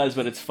 It does,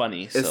 but it's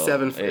funny. It's so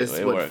 7. It's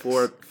it what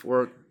works.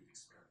 4.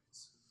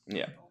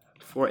 Yeah.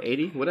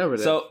 480, whatever.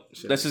 So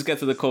let's just get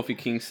to the Kofi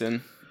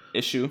Kingston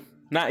issue.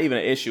 Not even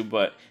an issue,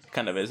 but it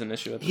kind of is an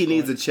issue. He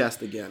needs a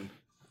chest again.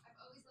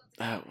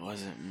 That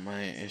wasn't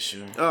my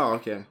issue. Oh,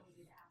 okay.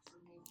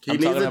 He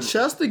needs a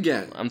chest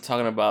again. I'm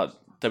talking about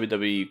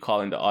WWE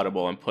calling the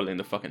audible and pulling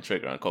the fucking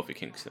trigger on Kofi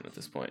Kingston at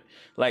this point.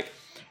 Like,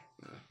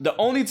 the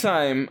only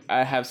time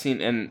I have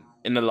seen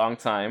in a long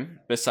time,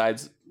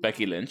 besides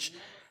Becky Lynch,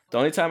 the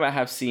only time I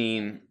have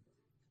seen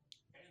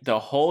the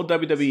whole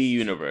WWE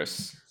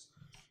universe,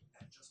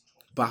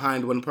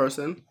 Behind one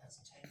person.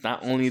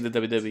 not only the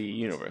WWE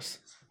universe,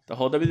 the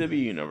whole WWE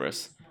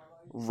universe,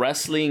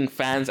 wrestling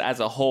fans as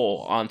a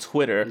whole on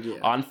Twitter,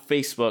 on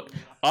Facebook,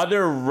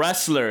 other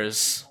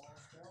wrestlers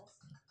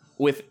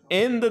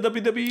within the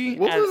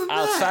WWE and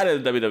outside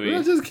of the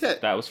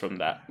WWE. That was from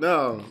that.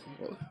 No.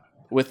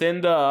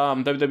 Within the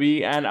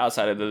WWE and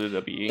outside of the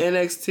WWE.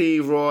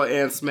 NXT, Raw,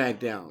 and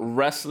SmackDown.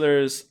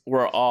 Wrestlers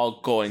were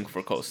all going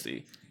for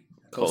Kofi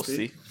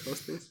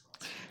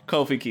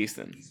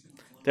Kingston.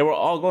 They were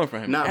all going for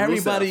him. Not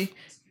Everybody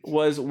Rusev.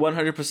 was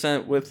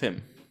 100% with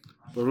him.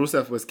 But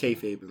Rusev was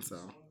kayfabe, so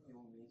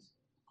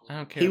I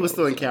don't care. he was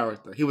still in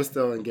character. He was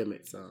still in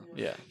gimmick, so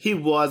Yeah. he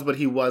was, but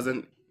he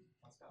wasn't.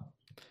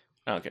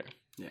 I don't care.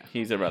 Yeah.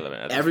 He's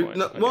irrelevant at this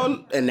point. Okay.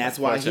 Well, and that's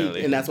why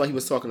Fortunately. he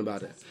was talking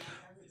about it.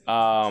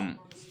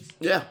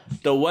 Yeah.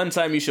 The one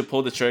time you should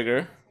pull the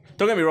trigger.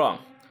 Don't get me wrong.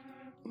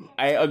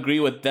 I agree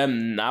with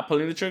them not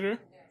pulling the trigger,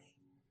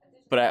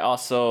 but I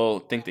also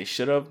think they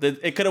should have.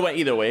 It could have went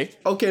either way.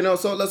 Okay, no.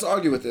 So let's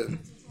argue with it.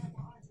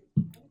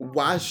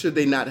 Why should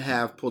they not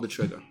have pulled the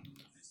trigger?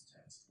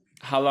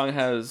 How long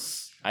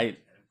has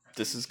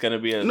This is gonna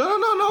be a.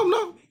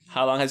 No.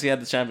 How long has he had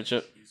the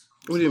championship?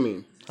 What do you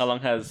mean? How long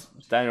has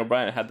Daniel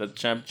Bryan had the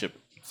championship?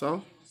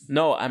 So?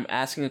 No, I'm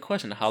asking a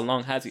question. How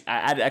long has he?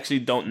 I actually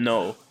don't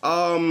know.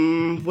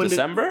 When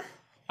December?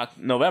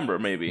 November,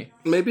 maybe.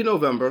 maybe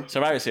November.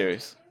 Survivor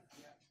Series.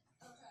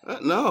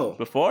 No,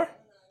 Before?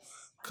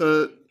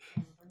 cause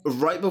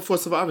right before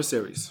Survivor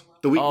Series,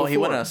 the week before. He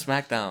went on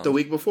SmackDown. The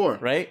week before,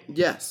 Right?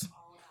 Yes,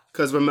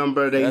 because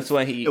remember That's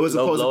when he it was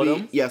supposed to low-blowed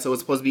be him? Yes, it was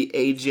supposed to be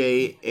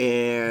AJ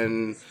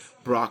and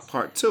Brock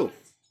Part 2.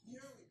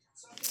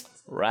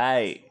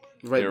 Right.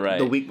 Right, You're right.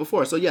 the week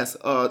before. So yes,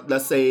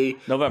 let's say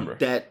November.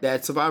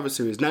 that Survivor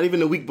Series, not even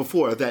the week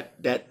before,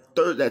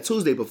 that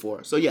Tuesday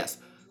before. So yes,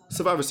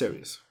 Survivor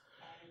Series.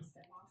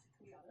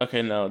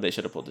 Okay, no, they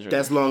should have pulled the trigger.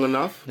 That's long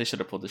enough. They should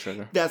have pulled the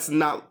trigger. That's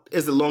not.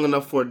 Is it long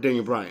enough for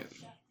Daniel Bryan?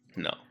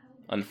 No,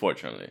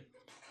 unfortunately.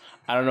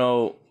 I don't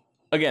know.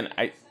 Again,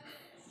 I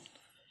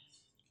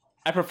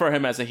prefer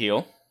him as a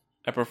heel.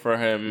 I prefer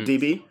him.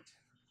 DB.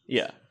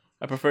 Yeah,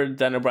 I prefer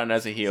Daniel Bryan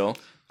as a heel.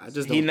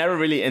 He never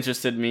really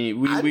interested me.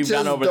 We've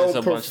gone over this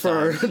a bunch of times. I just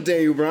don't prefer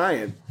Daniel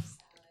Bryan.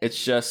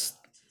 It's just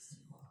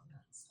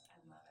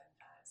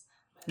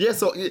Yeah,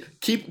 so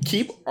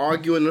keep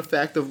arguing the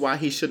fact of why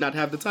he should not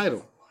have the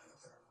title.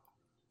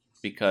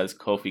 because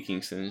Kofi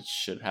Kingston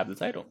should have the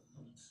title.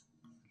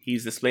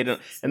 He's displayed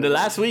in the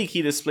last week.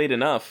 He displayed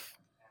enough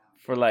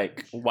for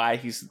like why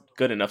he's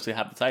good enough to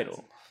have the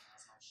title,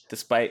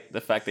 despite the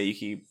fact that you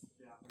keep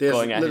There's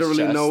going at literally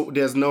his chest.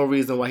 there's no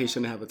reason why he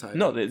shouldn't have a title.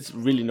 No, there's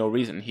really no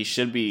reason. He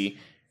should be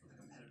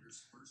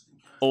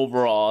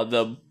overall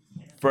the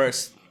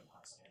first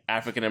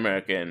African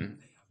American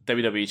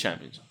WWE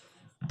champion.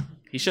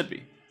 He should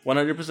be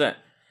 100%.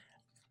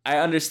 I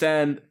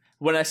understand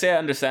when I say I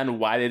understand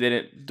why they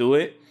didn't do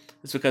it.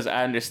 It's because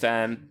I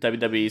understand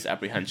WWE's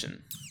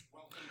apprehension.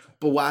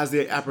 But why is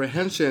there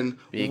apprehension?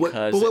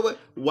 Because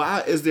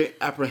why is there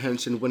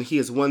apprehension when he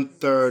is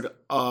 1/3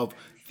 of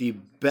the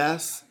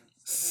best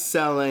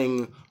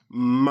selling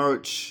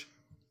merch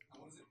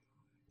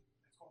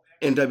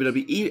in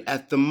WWE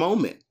at the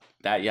moment?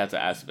 That you have to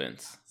ask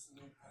Vince.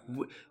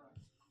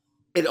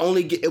 It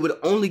would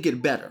only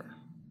get better.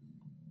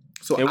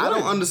 So I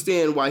don't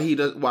understand why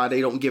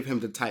they don't give him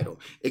the title.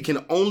 It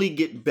can only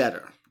get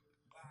better.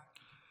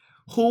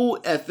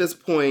 Who at this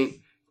point,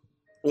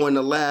 or in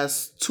the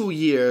last 2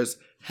 years,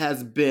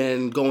 has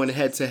been going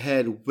head to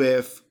head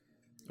with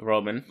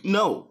Roman?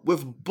 No,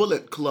 with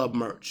Bullet Club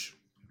merch.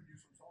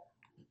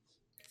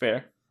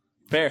 Fair,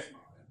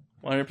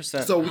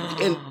 100%. So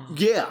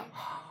yes.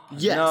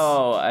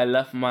 No, I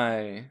left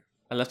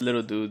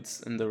little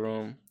dudes in the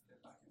room.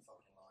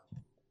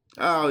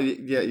 Oh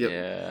yeah.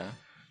 Yeah.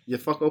 Your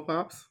Funko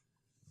Pops.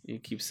 You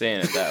keep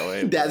saying it that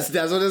way. That's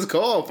what it's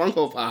called,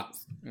 Funko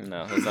Pops.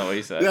 No, that's not what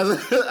you said.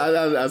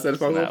 I said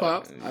Funko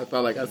Pops. What, I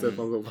felt like I said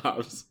Funko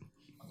Pops.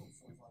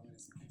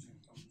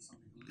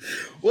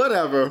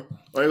 Whatever.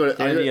 Are you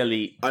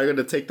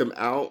gonna take them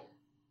out?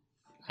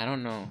 I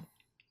don't know.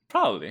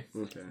 Probably.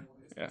 Okay.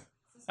 Yeah.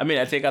 I mean,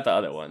 I take out the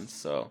other ones,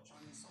 so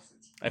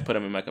I put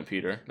them in my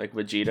computer. Like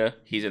Vegeta,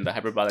 he's in the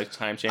hyperbolic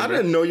time chamber. I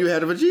didn't know you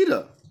had a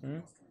Vegeta.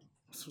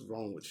 What's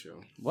wrong with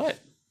you? What?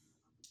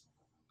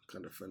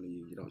 Kind of funny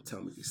you don't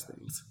tell me these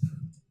things.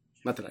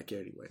 Not that I care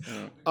anyway.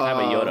 I have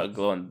a Yoda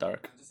glow in the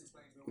dark.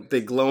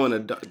 They glow in the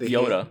dark.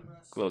 Yoda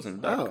glows in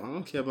the dark. Oh, I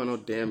don't care about no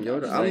damn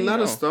Yoda. letting I'm you not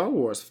know. a Star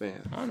Wars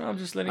fan. I don't know. I'm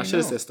just letting I you should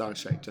know. have said Star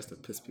Trek just to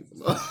piss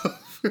people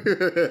off.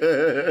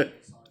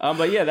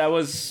 But yeah, that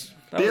was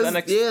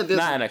NXT. there's-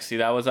 Not NXT.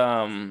 That was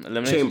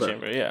Elimination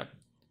Chamber. Yeah.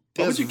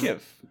 What would you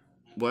give?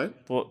 What?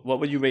 What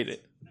would you rate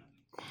it?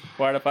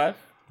 4 out of 5?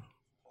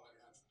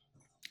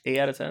 8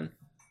 out of 10?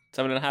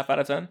 7.5 out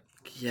of 10?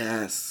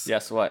 Yes.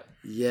 Guess what?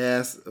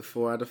 Yes.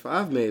 4 out of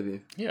 5,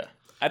 maybe. Yeah.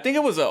 I think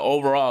it was an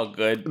overall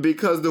good.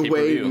 Because the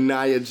way pay-per-view.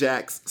 Nia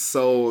Jax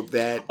sold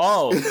that.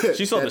 Oh,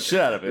 she sold the shit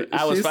out of it.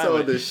 I was She fine sold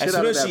with it. the shit As soon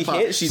out as of that she pop.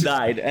 hit, she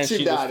died. And she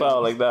she just died.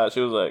 fell like that. She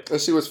was like,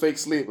 And she was fake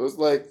sleep. It was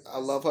like, I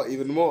love her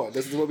even more.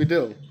 This is what we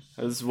do.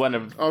 this is one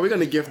of. Are we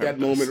going to gift that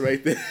moment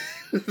right there?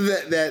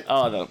 that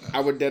Oh, no.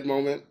 our dead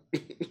moment?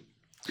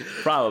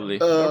 Probably.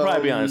 It'll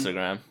probably be on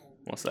Instagram.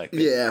 Most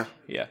likely. Yeah.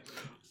 Yeah.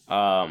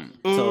 So,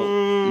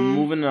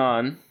 moving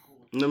on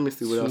Let me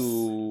see what else.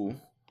 to.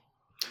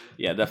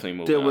 Yeah, definitely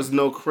moving There on. was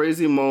no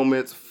crazy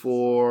moments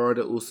for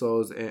the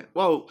Usos. And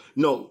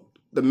no.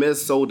 The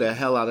Miz sold the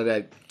hell out of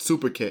that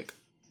super kick.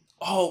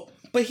 Oh,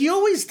 but he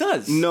always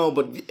does. No,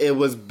 but it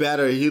was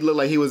better. He looked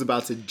like he was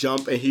about to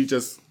jump, and he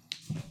just...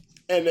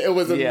 And it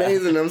was Yeah.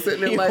 amazing. I'm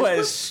sitting there He like...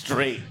 was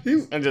straight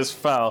and just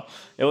fell.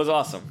 It was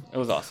awesome. It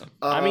was awesome.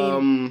 I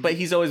mean, but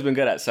he's always been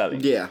good at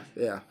selling. Yeah.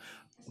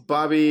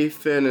 Bobby,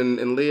 Finn,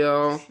 and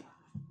Leo.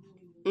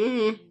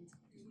 It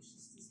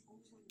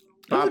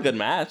was a good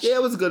match. Yeah,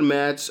 it was a good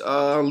match.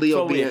 Leo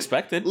what we being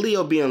expected.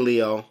 Leo being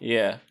Leo.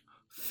 Yeah.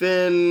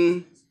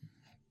 Finn.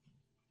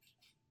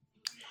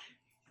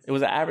 It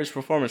was an average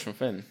performance from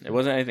Finn. It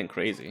wasn't anything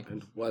crazy.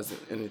 It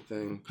wasn't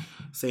anything.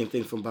 Same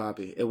thing from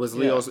Bobby. It was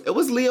Leo's. It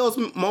was Leo's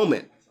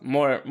moment.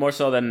 More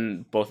so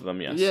than both of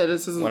them, yes. Yeah,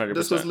 this 100%.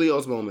 was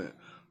Leo's moment.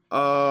 We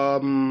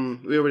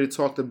already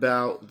talked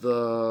about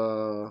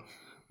the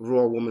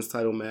Raw Women's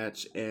title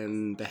match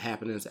and the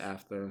happenings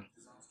after.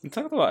 We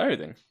talked about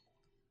everything.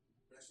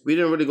 We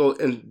didn't really go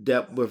in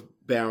depth with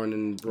Baron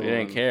and Braun. We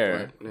didn't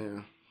care. But,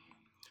 yeah.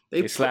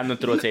 They slammed them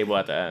through a table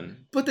at the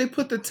end. But they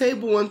put the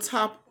table on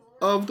top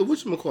of the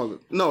whatchamacallit.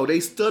 No, they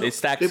stood. They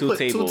stacked They two put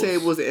tables. 2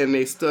 tables and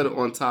they stood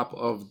on top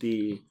of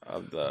the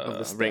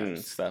The ring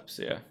steps,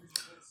 yeah.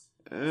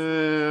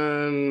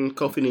 And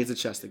Kofi needs a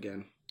chest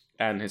again.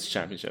 And his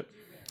championship.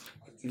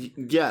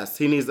 Yes,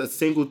 he needs a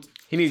single.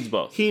 He needs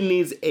both. He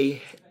needs a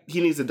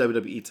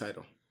WWE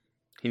title.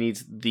 He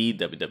needs the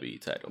WWE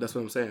title. That's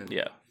what I'm saying.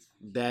 Yeah.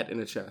 That in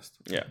a chest.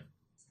 Yeah.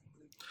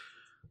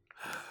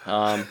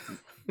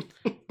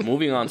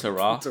 Moving on to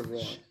Raw. To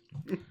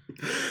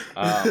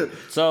Raw.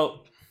 So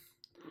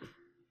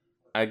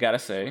I gotta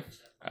say,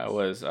 I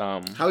was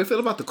How we feel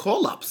about the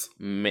call ups?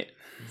 man.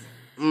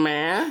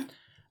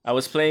 I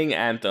was playing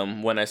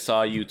Anthem when I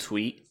saw you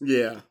tweet,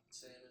 Yeah.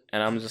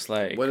 and I'm just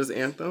like, What is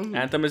Anthem?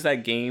 Anthem is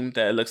that game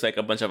that looks like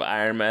a bunch of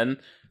Iron Men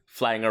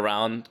flying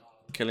around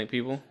killing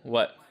people.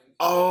 What?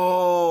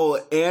 Oh,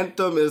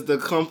 Anthem is the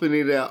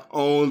company that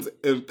owns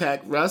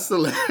Impact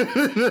Wrestling.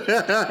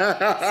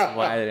 Why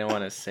I didn't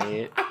want to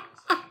say it.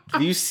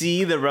 Do you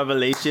see the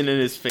revelation in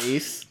his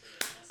face?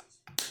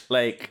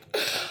 Like,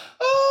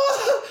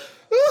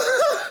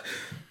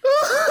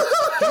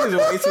 he was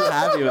way too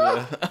happy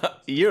with it.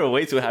 You're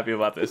way too happy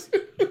about this.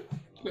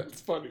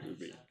 That's funny to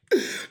me.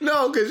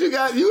 No, because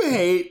you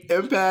hate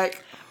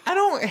Impact. I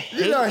don't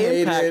hate don't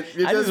hate Impact. it.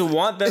 You I just just-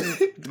 want them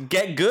to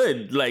get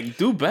good. Like,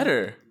 do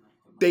better.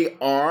 They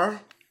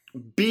are.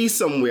 Be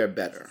somewhere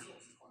better.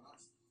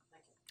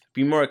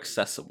 Be more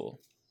accessible.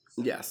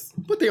 Yes.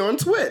 But they're on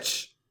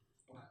Twitch.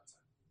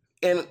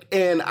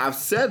 And I've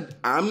said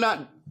I'm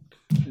not.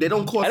 They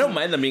don't cost. I don't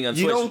mind them being on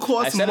You Twitch. don't I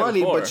cost said it money,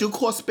 before. but you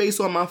cost space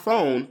on my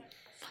phone.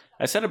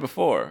 I said it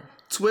before.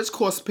 Twitch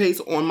costs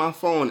space on my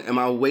phone. Am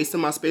I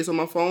wasting my space on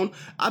my phone?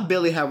 I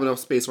barely have enough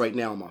space right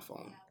now on my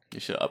phone. You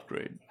should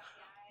upgrade.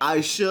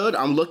 I should.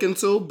 I'm looking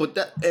to, but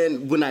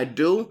and when I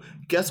do,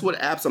 guess what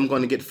apps I'm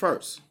going to get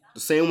first? The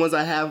same ones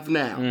I have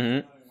now.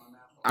 Mm-hmm.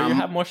 But you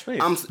have more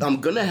space. I'm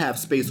gonna have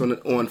space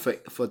on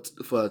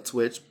for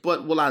Twitch,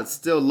 but will I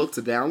still look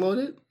to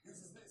download it?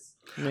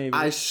 Maybe.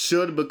 I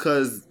should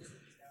because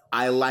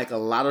I like a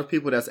lot of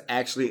people that's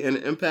actually in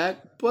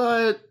Impact,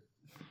 but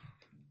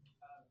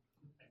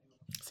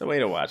It's a way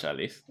to watch, at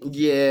least.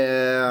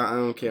 yeah, I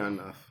don't care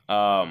enough.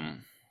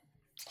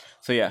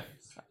 So yeah,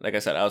 like I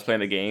said, I was playing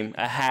the game.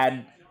 I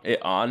had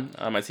it on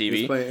my TV.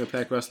 He's playing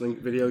Impact Wrestling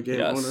video game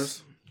Yes.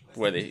 owners.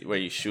 where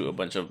you shoot a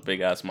bunch of big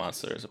ass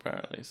monsters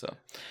apparently. So,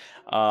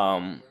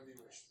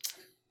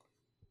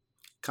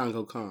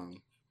 Congo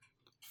Kong.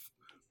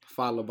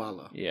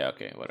 Falabala. yeah,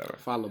 okay, whatever.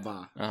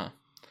 Falaba.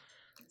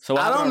 So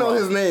what I don't happened know on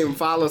his Raw? name.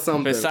 Follow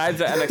something. Besides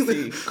the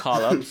NXT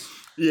call ups,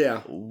 Yeah.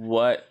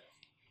 what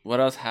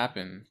else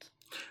happened?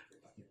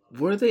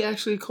 Were they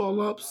actually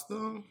call ups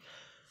though?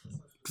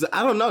 Because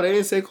I don't know. They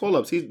didn't say call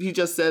ups. He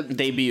just said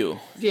Debut.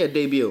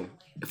 debut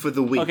for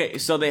the week. Okay,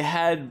 so they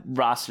had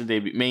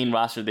main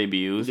roster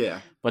debuts.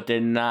 Yeah. But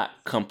they're not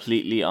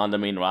completely on the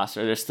main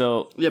roster. They're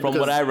still, Yeah, from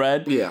because- what I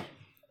read, Yeah.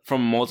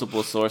 from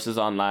multiple sources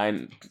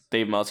online,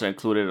 Dave Meltzer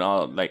included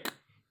all like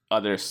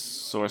other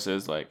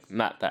sources, like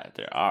not that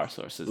there are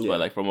sources, Yeah. but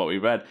like from what we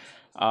read,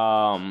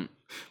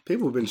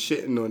 People have been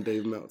shitting on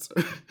Dave Meltzer.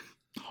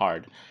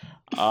 hard,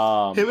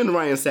 Him and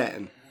Ryan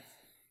Satin.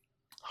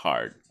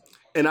 hard.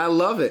 And I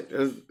love it.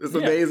 It's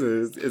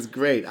amazing. It's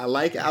great. I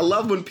like it. I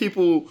love when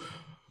people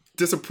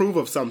disapprove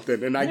of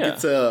something and I Yeah. get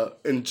to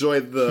enjoy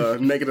the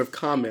negative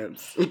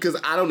comments because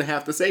I don't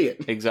have to say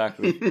it.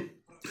 Exactly.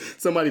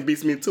 somebody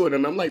beats me to it,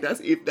 and I'm like,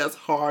 that's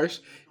harsh.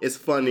 It's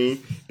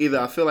funny. Either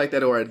I feel like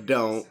that or I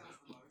don't.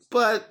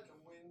 But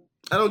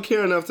I don't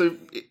care enough to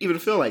even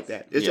feel like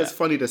that. It's just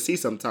funny to see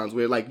sometimes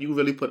where like you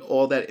really put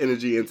all that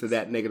energy into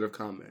that negative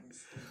comment.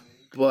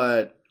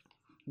 But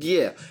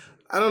yeah,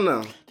 I don't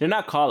know. They're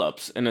not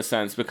call-ups in a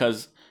sense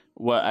because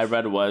what I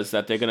read was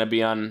that they're gonna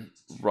be on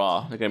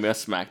Raw. They're gonna be on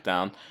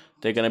SmackDown.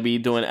 They're going to be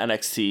doing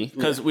NXT.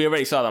 Because we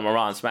already saw them on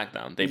Raw and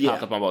SmackDown. They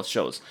popped up on both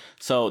shows.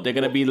 So they're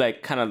going to be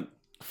like kind of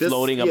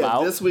floating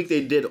about. This week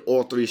they did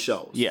all 3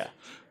 shows. Yeah.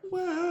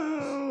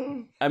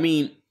 Well, I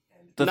mean,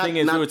 the thing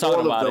is, we were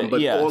talking about them, it.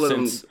 But yeah,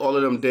 all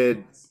of them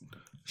did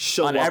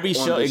show on up every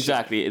show. the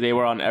Exactly. They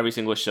were on every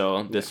single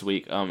show this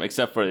week,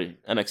 except for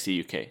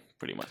NXT UK,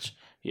 pretty much.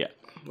 Yeah.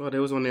 Well, they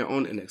was on their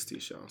own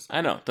NXT shows.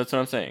 I know. That's what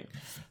I'm saying.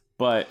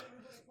 But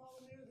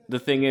the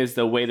thing is,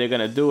 the way they're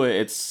going to do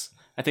it,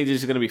 I think they're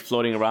just going to be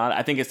floating around.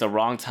 I think it's the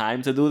wrong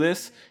time to do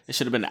this. It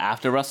should have been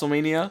after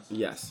WrestleMania.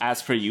 Yes.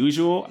 As per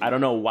usual. I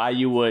don't know why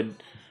you would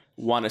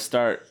want to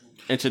start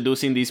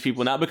introducing these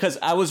people now. Because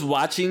I was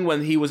watching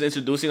when he was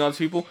introducing all these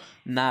people.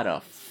 Not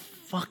a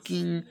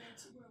fucking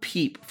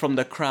peep from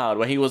the crowd.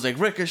 When he was like,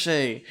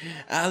 Ricochet,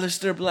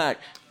 Aleister Black.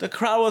 The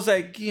crowd was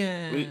like,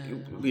 yeah.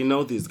 We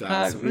know these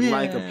guys. We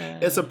like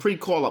them. It's a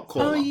pre-call-up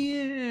call-up. Oh,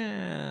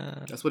 yeah.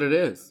 That's what it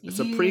is. It's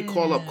a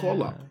pre-call-up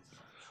call-up.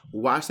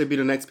 Watch they be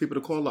the next people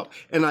to call up.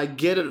 And I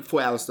get it for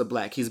Aleister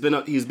Black. He's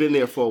been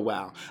there for a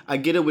while. I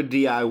get it with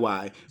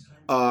DIY.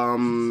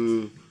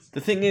 The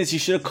thing is, you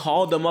should have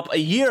called them up a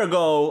year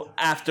ago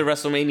after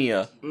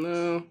WrestleMania.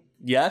 No.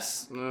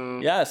 Yes? No.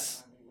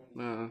 Yes.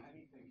 No.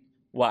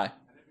 Why?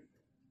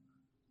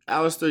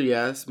 Aleister,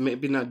 yes.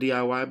 Maybe not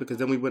DIY because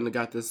then we wouldn't have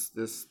got this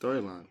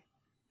storyline.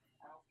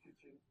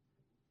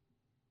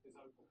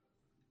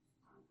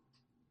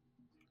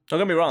 Don't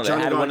get me wrong. They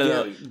Johnny had one of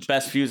Gargano. the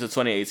best feuds of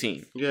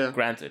 2018. Yeah.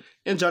 Granted.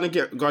 And Johnny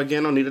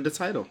Gargano needed a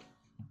title.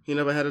 He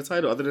never had a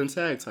title other than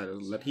tag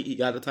title. He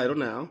got a title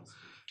now.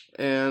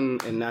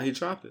 And now he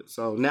dropped it.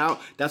 So now,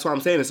 that's why I'm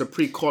saying it's a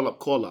pre-call-up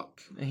call-up.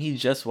 And he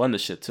just won the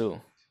shit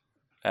too.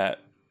 Yeah,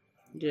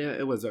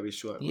 it was very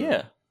short.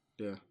 Yeah.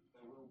 Yeah.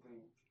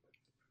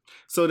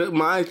 So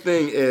my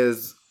thing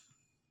is,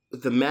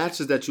 the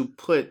matches that you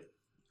put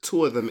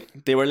 2 of them,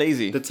 they were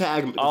lazy. The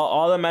tag,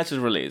 all the matches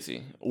were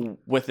lazy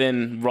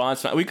within Raw and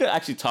SmackDown. We could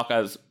actually talk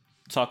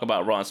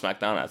about Raw and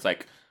SmackDown as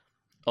like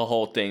a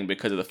whole thing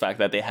because of the fact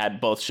that they had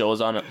both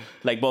shows on,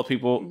 like both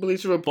people,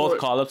 both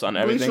call-ups on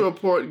everything. Bleacher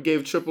Report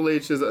gave Triple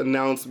H's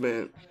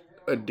announcement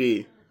a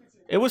D.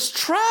 It was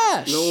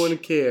trash. No one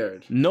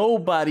cared.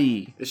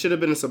 Nobody. It should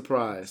have been a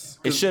surprise.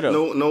 It should have.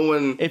 No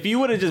one. If you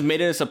would have just made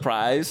it a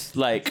surprise,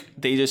 like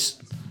they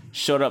just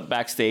showed up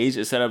backstage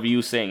instead of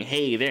you saying,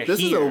 "Hey, they're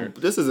here."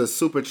 This is a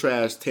super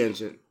trash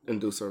tangent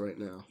inducer right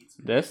now.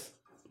 This?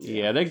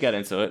 Yeah, they get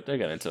into it.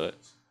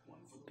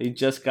 They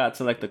just got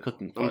to like the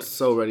cooking part. I'm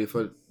so ready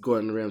for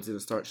Gordon Ramsay to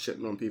start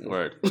shitting on people.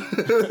 Word.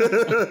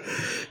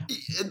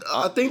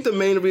 I think the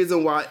main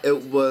reason why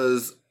it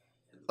was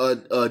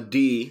a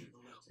D,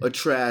 a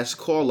trash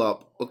call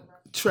up, a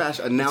trash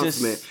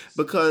announcement,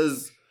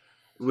 because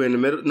we're in the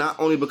middle. Not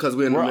only because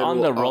we're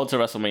on the road to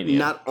WrestleMania.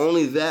 Not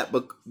only that,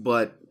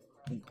 but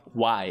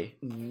why?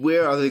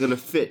 Where are they going to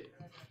fit?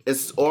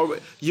 It's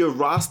already, your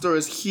roster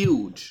is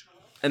huge,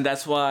 and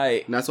that's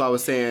why. And that's why I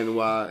was saying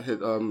why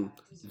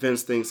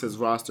Vince thinks his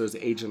roster is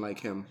aging like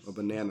him, a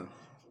banana.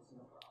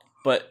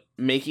 But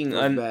making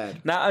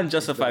not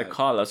unjustified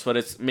call-ups, but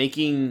it's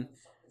making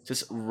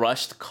just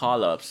rushed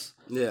call-ups.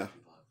 Yeah.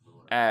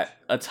 At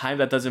a time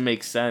that doesn't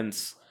make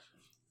sense.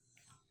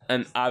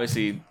 And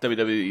obviously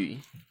WWE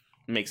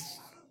makes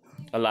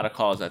a lot of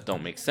calls that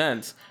don't make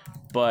sense,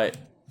 but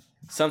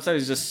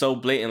sometimes it's just so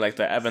blatant, like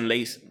the Evan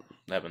Lacey.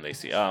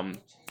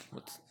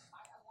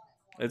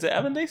 Is it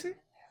Evan Lacey?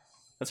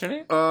 That's her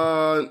name?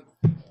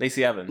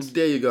 Lacey Evans.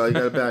 There you go. You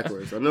got it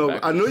backwards. I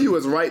knew you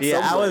was right.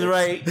 Yeah, somewhere. I was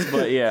right,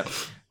 but yeah,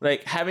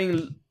 like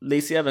having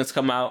Lacey Evans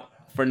come out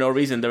for no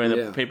reason during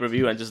the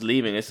pay-per-view and just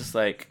leaving, it's just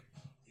like,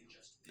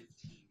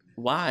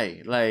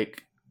 why?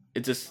 Like,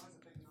 it's just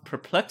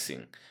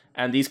perplexing.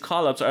 And these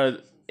call-ups are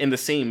in the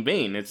same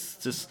vein. It's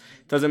just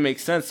doesn't make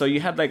sense. So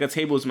you had like a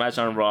tables match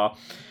on Raw.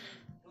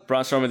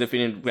 Braun Strowman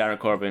defeating Baron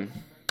Corbin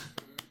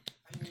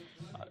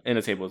in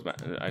a tables match.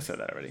 I said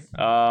that already.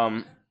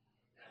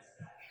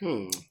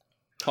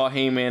 Paul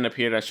Heyman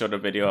appeared and showed a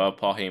video of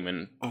Paul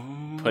Heyman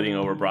putting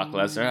over Brock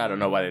Lesnar. I don't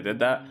know why they did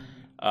that.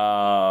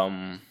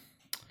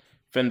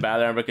 Finn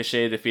Balor and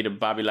Ricochet defeated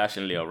Bobby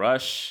Lashley and Leo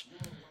Rush.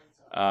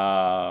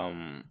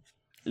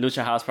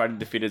 Lucha House Party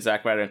defeated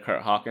Zack Ryder and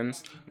Kurt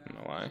Hawkins. I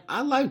don't know why.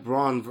 I like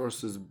Braun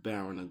versus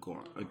Baron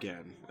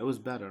again. It was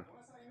better.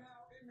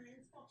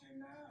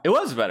 It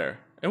was better.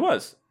 It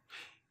was.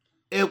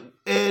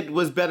 It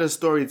was better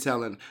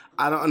storytelling.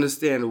 I don't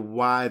understand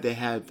why they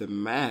had the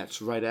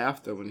match right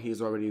after when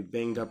he's already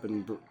banged up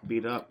and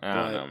beat up. I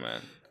don't know,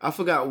 man. I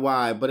forgot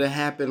why, but it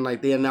happened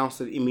like they announced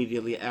it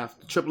immediately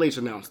after. Triple H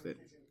announced it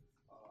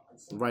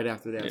right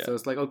after that. Yeah. So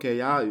it's like, okay,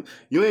 y'all,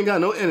 you ain't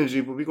got no energy,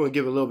 but we're going to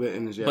give a little bit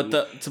of energy.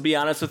 But to be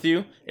honest with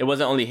you, it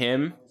wasn't only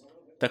him.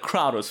 The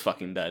crowd was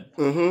fucking dead.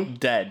 Mm-hmm.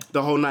 Dead.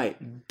 The whole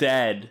night.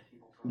 Dead.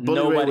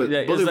 Bully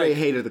Ray like,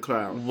 hated the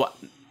crowd. What?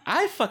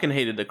 I fucking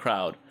hated the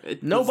crowd.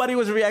 It Nobody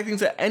was reacting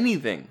to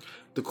anything.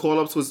 The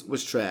call-ups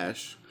was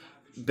trash.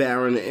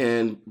 Baron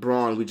and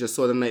Braun, we just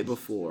saw the night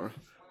before.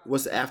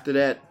 What's after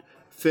that?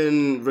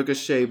 Finn,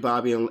 Ricochet,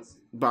 Bobby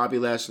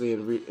Lashley,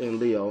 and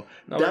Leo.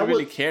 Nobody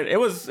really cared. It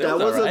was a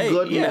good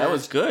match. Yeah, it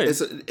was good.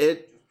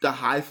 The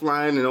high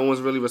flying and no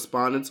one's really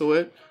responding to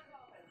it.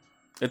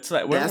 It's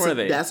like, where were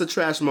they? That's a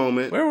trash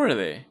moment. Where were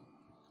they?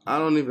 I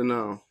don't even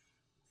know.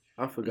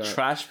 I forgot.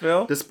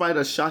 Trashville? Despite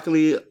a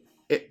shockingly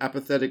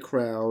apathetic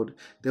crowd,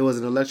 there was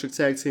an electric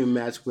tag team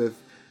match with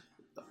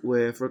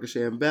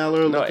Ricochet and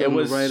Balor. No, it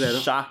was right at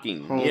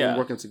shocking. home, Yeah.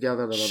 working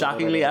together.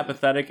 Shockingly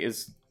apathetic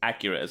is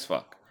accurate as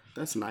fuck.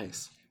 That's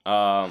nice.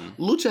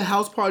 Lucha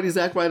House Party,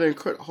 Zack Ryder, and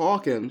Kurt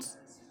Hawkins.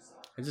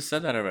 I just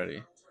said that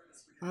already.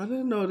 I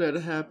didn't know that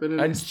happened.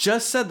 I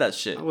just said that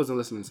shit. I wasn't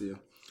listening to you.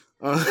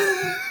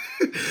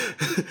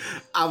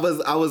 I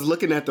was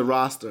looking at the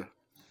roster.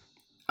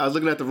 I was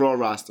looking at the Raw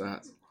roster.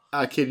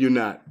 I kid you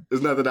not.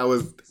 It's not that I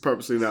was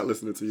purposely not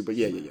listening to you, but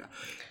yeah.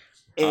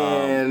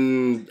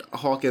 And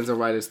Hawkins and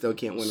Ryder still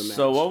can't win a match.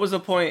 So what was the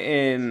point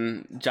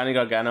in Johnny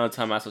Gargano and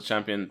Tommaso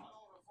Ciampa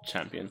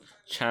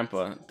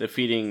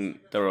defeating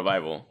the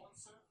Revival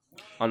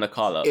on the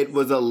call-up? It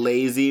was a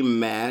lazy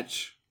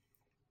match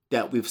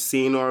that we've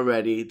seen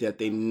already, that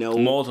they know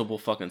multiple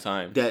fucking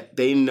times, that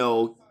they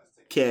know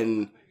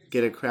can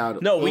get a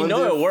crowd. No, we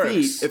know it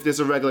works if there's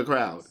a regular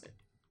crowd.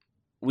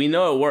 We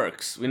know it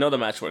works. We know the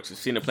match works. We've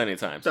seen it plenty of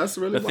times. That's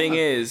really the thing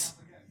is,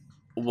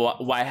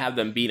 why have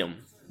them beat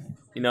them?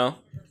 You know,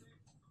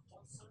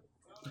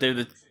 they're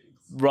the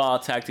Raw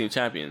Tag Team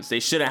Champions. They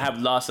shouldn't have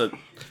lost a.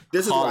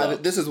 This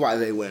is why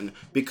they win,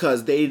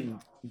 because they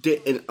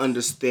didn't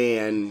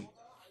understand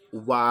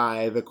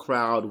why the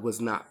crowd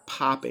was not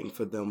popping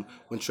for them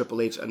when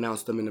Triple H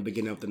announced them in the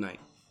beginning of the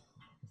night.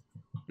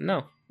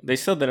 No, they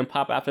still didn't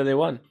pop after they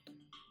won.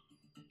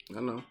 I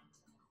know.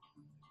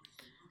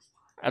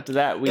 After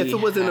that, if it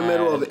was in the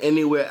middle of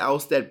anywhere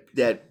else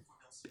that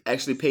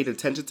actually paid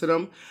attention to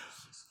them,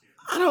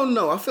 I don't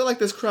know. I feel like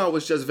this crowd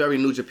was just very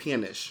New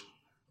Japan-ish.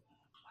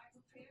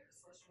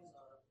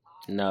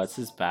 No, it's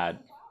just bad.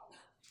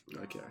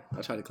 Okay,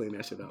 I'll try to clean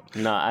that shit up.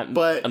 No,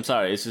 I'm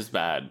sorry. It's just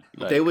bad.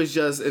 Like, they was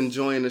just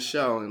enjoying the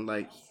show and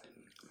like.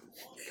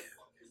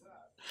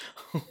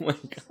 Oh my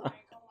god!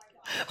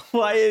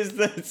 Why is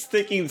that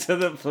sticking to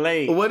the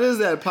plate? What is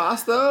that,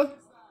 pasta?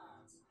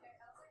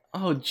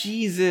 Oh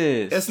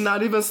Jesus! It's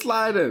not even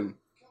sliding.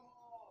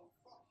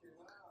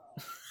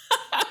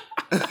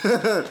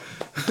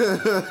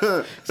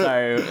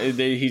 Sorry,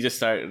 he just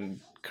started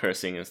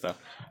cursing and stuff.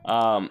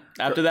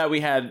 After that,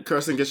 we had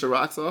cursing. Get your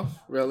rocks off.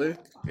 Really?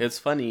 It's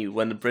funny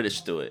when the British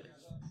do it.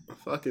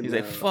 Fucking. He's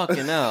like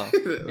fucking hell.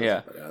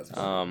 Yeah.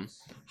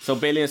 So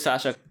Bayley and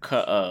Sasha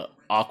cut a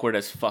awkward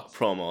as fuck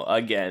promo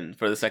again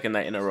for the second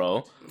night in a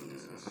row.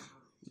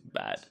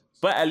 Bad,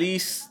 but at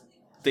least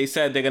they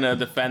said they're gonna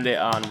defend it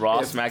on Raw,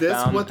 SmackDown, and NXT. If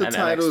that's what the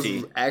titles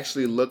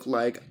actually look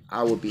like,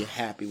 I would be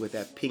happy with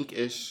that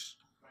pinkish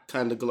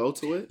kind of glow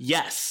to it.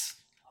 Yes.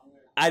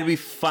 I'd be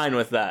fine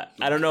with that.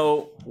 I don't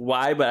know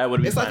why, but I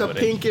would be fine with it. It's like a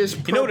pinkish,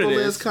 purplish, you know what it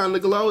is? Kind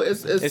of glow.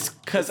 It's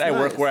because I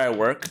work where I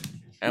work,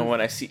 and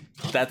when I see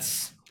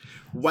that's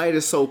white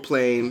is so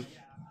plain.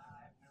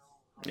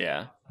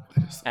 Yeah,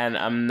 and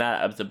I'm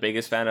not the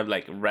biggest fan of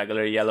like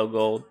regular yellow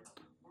gold.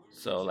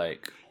 So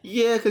like,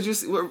 yeah, because you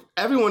see,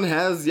 everyone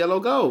has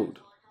yellow gold.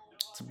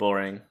 It's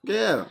boring.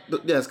 Yeah,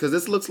 yes, because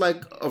this looks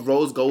like a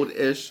rose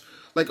gold-ish,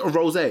 like a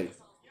rosé.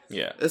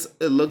 Yeah,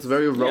 it looks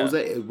very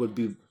rosé. Yeah. It would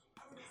be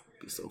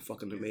so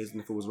fucking amazing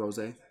if it was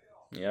rosé.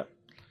 Yep.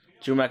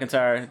 Drew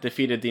McIntyre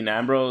defeated Dean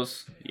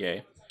Ambrose.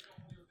 Yay.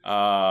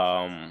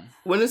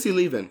 When is he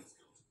leaving?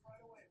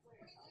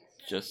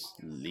 Just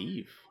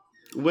leave.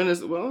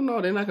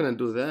 No, they're not gonna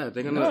do that.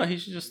 They're gonna. No, he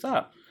should just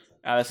stop.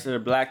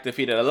 Aleister Black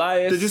defeated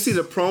Elias. Did you see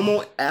the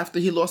promo after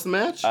he lost the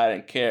match? I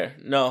didn't care.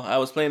 No, I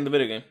was playing the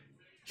video game.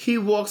 He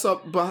walks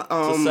up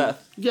to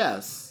Seth.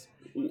 Yes.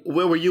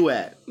 Where were you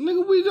at?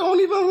 Nigga, we don't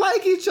even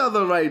like each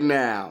other right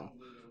now.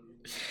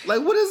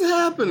 Like, what is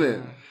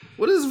happening?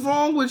 What is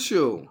wrong with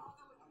you?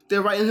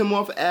 They're writing him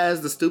off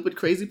as the stupid,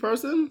 crazy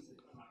person?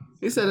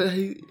 He said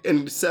that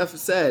and Seth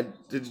said,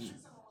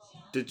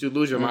 Did you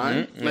lose your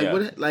mind? Like, yeah.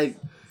 What? Like,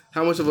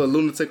 how much of a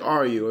lunatic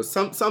are you? Or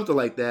something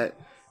like that.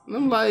 And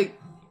I'm like,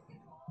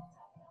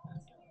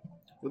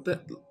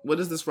 what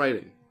is this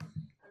writing?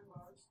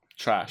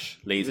 Trash.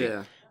 Lazy.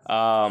 Yeah.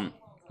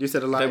 You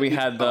said Elias. Then we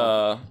had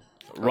the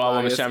Raw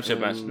Women's Championship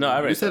match. No, I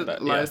already said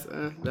that. Elias,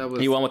 that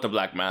was... He won with the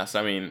Black Mass.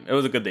 I mean, it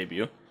was a good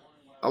debut.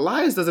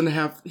 Elias doesn't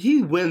have...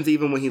 He wins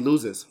even when he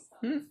loses.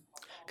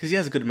 Because he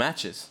has good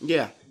matches.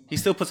 Yeah. He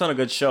still puts on a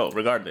good show,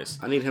 regardless.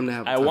 I need him to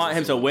have I want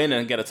him to win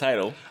and get a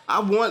title.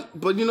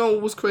 But you know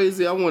what's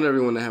crazy? I want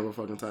everyone to have a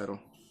fucking title.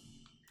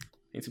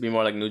 Needs to be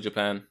more like New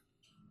Japan.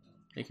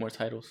 Make more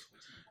titles.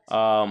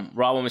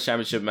 Raw Women's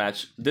Championship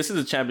match. This is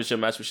a championship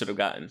match we should have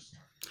gotten.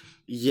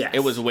 Yes. It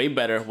was way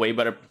better,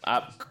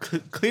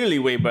 clearly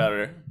way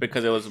better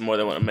because it was more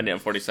than 1 minute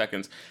and 40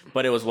 seconds.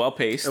 But it was well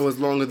paced. It was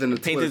longer than the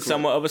painted Twitter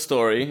somewhat of a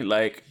story,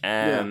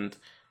 and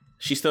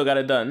she still got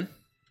it done.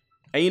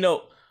 And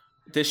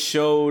this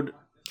showed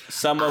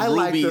some of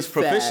Ruby's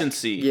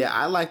proficiency.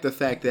 I like the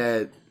fact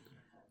that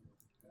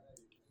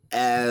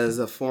as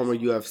a former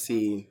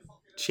UFC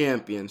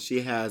champion,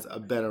 she has a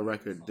better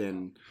record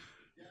than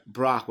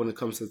Brock when it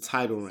comes to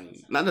title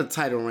reign. Not a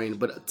title reign,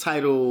 but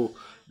title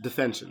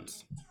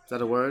defensions. Is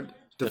that a word?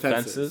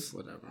 Defenses,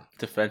 whatever.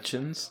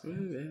 Defensions.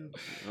 Yeah.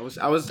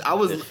 I was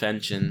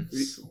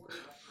defensions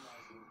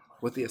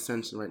with the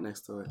Ascension right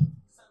next to it.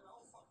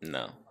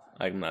 No,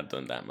 I'm not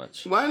doing that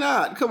much. Why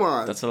not? Come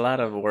on. That's a lot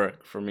of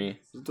work for me.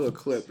 Let's do a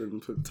clip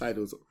and put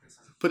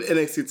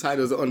NXT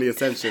titles on the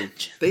Ascension.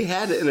 They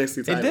had the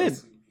NXT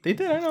titles. They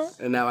did. I know.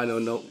 And now I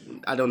don't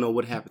know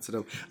what happened to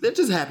them. They're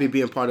just happy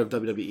being part of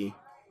WWE.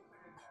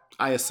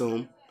 I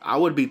assume. I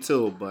would be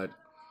too, but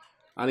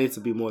I need to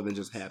be more than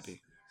just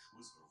happy.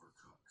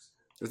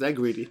 Is that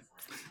greedy?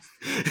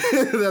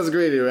 That's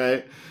greedy,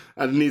 right?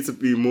 I need to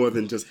be more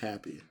than just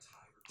happy.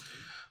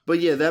 But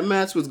yeah, that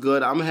match was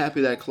good. I'm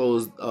happy that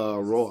closed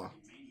Raw.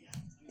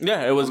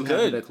 Yeah, it was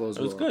good. It was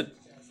Raw. good.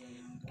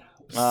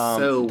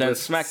 So then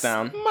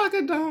SmackDown.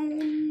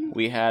 SmackDown.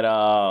 We had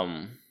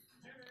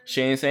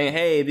Shane saying,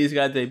 "Hey, these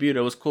guys debuted.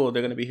 It was cool.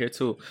 They're gonna be here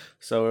too."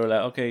 So we were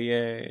like, "Okay,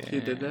 yay!"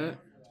 He did that.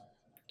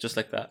 Just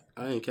like that.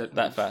 I didn't catch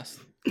that fast.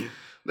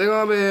 They're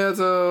gonna be here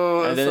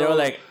too. And then they were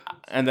like,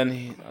 and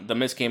then the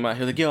Miz came out.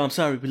 He was like, "Yo, I'm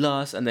sorry, we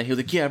lost." And then he was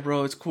like, "Yeah,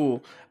 bro, it's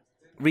cool.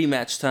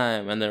 Rematch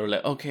time." And they were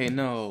like, "Okay,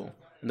 no."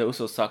 And the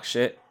Usos talk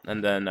shit.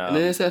 And then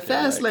they said,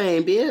 "Fast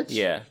lane, bitch."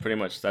 Yeah, pretty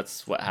much.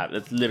 That's what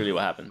happened. That's literally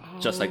what happened.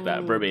 Just like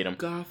that, verbatim.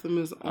 Gotham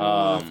is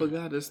on. I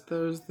forgot it's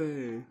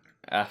Thursday.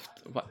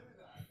 After what?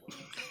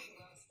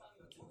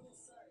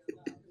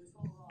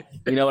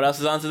 You know what else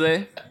is on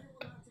today?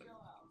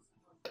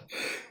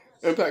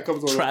 Impact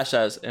comes on. Trash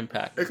ass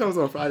Impact. It comes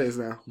on Fridays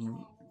now.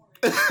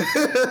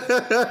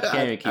 Can't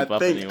even keep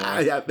up anymore.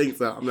 I think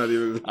so. I'm not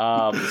even.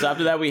 So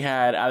after that, we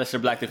had Aleister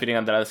Black defeating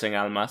Andrade Cien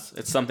Almas.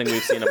 It's something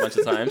we've seen a bunch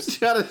of times.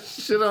 Try to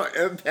shit on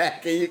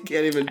Impact and you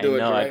can't even do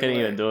it. I couldn't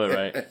even do it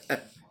right.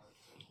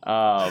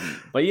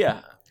 But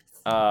yeah,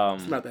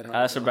 it's not that hard.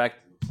 Aleister Black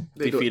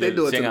defeated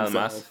Cien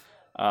Almas.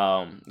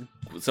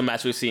 It's a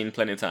match we've seen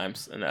plenty of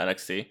times in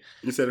NXT.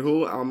 You said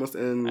who? Almas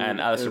and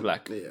Aleister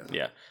Black.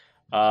 Yeah.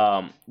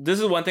 This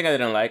is one thing I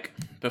didn't like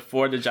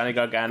before the Johnny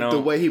Gargano. The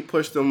way he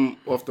pushed him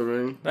off the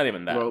ring. Not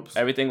even that. Ropes.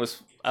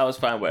 I was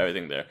fine with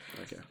everything there.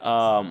 Okay.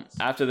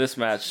 After this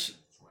match,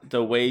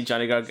 the way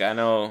Johnny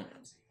Gargano,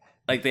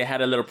 like they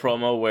had a little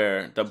promo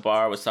where the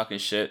Bar was talking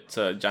shit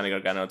to Johnny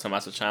Gargano and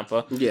Tommaso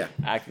Ciampa. Yeah.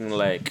 Acting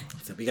like,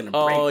 so you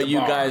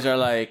Bar. Guys are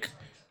like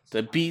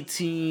the B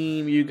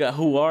team.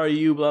 Who are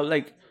you? Blah.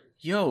 Like,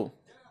 yo.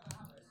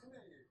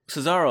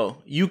 Cesaro,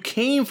 you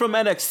came from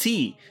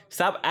NXT.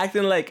 Stop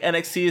acting like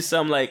NXT is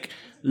some like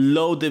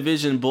low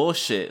division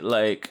bullshit.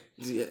 Like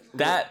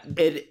that.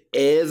 It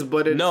is,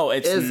 but it's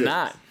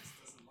not.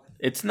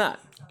 It's not.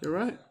 You're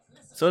right.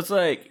 So it's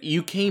like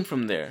you came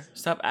from there.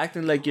 Stop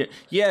acting like you're.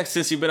 Yeah,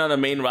 since you've been on the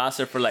main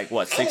roster for like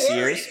what 6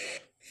 years.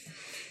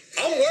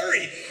 I'm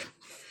worried.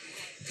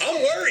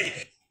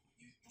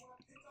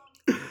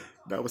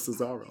 That was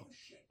Cesaro.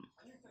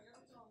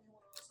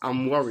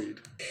 I'm worried.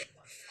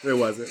 It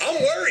wasn't. I'm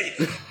worried.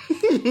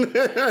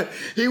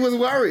 He was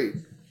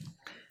worried.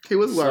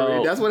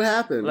 So, that's what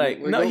happened.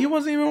 No, he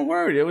wasn't even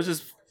worried. It was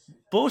just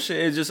bullshit.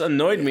 It just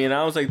annoyed me, and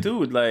I was like,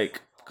 dude,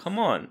 like, come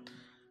on.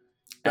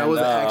 That was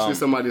actually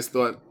somebody's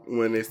thought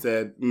when they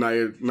said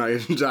Nia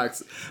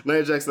Jax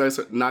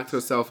knocked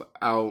herself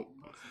out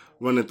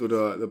running through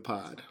the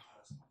pod.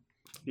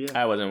 Yeah,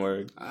 I wasn't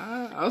worried.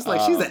 I was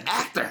like, she's an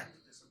actor.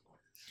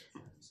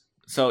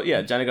 So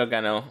yeah, Johnny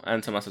Gargano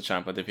and Tommaso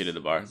Ciampa defeated the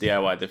Bar.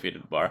 DIY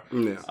defeated the Bar.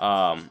 Yeah.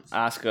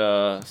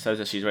 Asuka says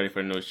that she's ready for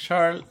a new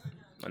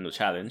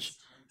challenge.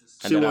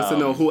 She wants to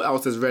know who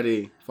else is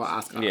ready for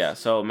Asuka. Yeah.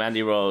 So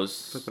Mandy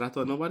Rose. But I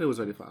thought nobody was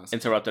ready for Asuka.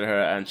 Interrupted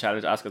her and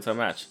challenged Asuka to a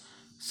match.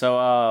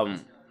 So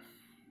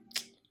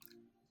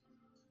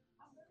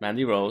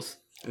Mandy Rose.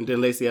 And then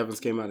Lacey Evans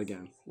came out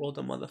again. Rolled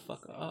the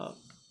motherfucker up.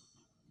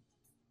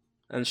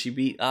 And she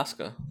beat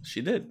Asuka.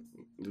 She did.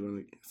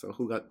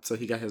 So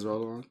he got his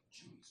roll on?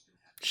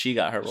 She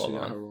got her roll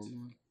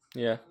on.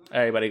 Yeah.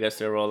 Everybody gets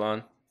their roll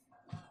on.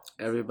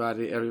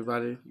 Everybody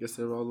gets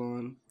their roll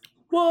on.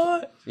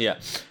 What? Yeah.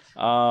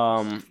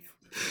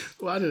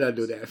 Why did I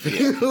do that for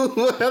you?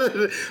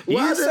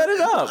 You set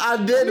it up. I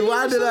did.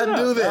 Why did I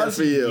do that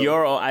for you?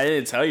 I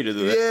didn't tell you to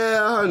do that.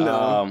 Yeah, I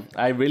know.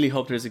 I really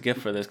hope there's a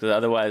gift for this because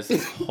otherwise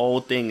this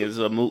whole thing is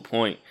a moot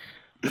point.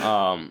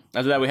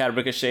 After that, we had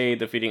Ricochet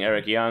defeating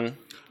Eric Young.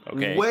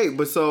 Okay. Wait,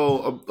 but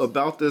so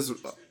about this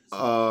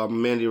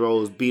Mandy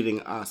Rose beating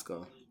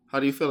Asuka, how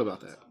do you feel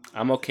about that?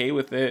 I'm okay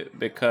with it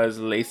because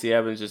Lacey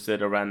Evans just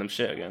did a random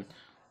shit again.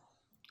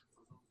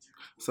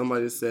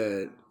 Somebody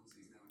said,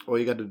 all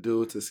you got to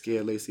do to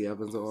scare Lacey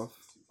Evans off.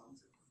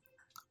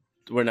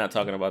 We're not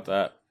talking about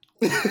that.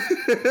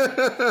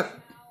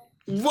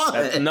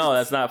 What? No,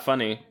 that's not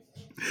funny.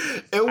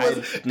 It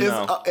was.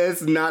 No.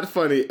 It's not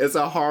funny. It's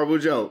a horrible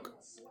joke.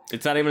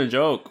 It's not even a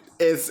joke.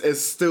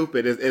 It's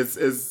stupid.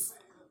 It's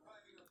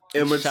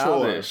immature.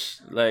 Childish.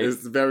 Like,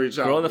 It's very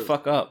childish. grow the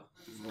fuck up.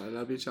 Why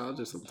not be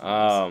childish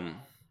sometimes?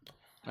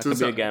 I could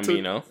be a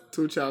Gambino.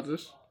 Too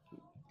childish.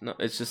 No,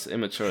 it's just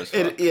immature as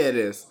fuck. Yeah, it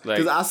is.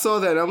 Because I saw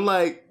that and I'm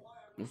like,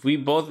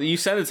 you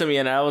sent it to me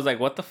and I was like,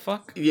 what the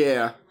fuck?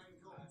 yeah.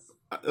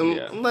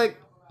 Yeah. I'm like,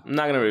 I'm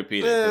not gonna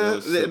repeat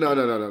it.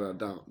 no,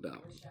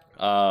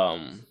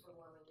 don't.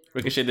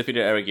 Ricochet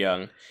defeated Eric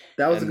Young.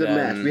 That was a good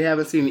match. We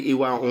haven't seen EY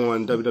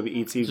on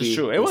WWE TV. It's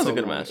true. It was a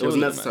good match. It was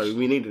necessary.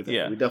 We needed that.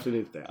 Yeah. We definitely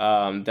needed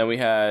that. Then we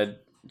had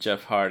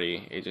Jeff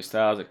Hardy, AJ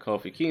Styles, and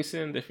Kofi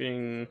Kingston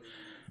defeating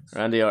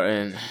Randy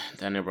Orton,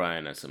 Daniel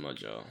Bryan, and Samoa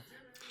Joe.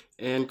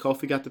 And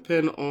Kofi got the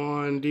pin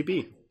on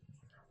DB.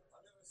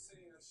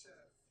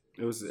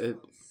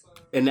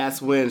 And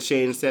that's when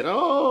Shane said,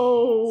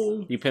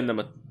 "Oh." He pinned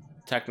them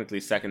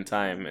technically second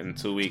time in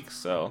 2 weeks.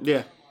 So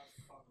Yeah.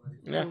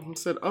 yeah, He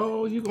said,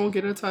 "Oh, you gonna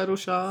get a title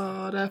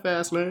shot at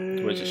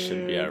Fastlane." which it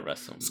should be at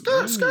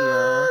WrestleMania.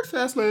 Skirt,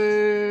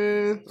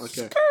 Fastlane.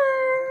 Okay.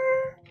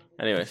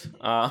 Anyways,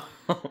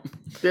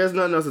 There's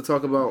nothing else to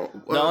talk about.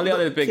 The only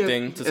other big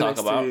thing to talk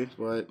about.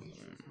 But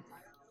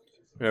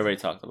we already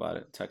talked about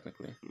it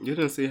technically. you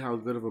didn't see how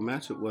good of a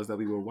match it was that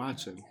we were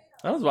watching.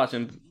 I was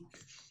watching.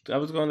 I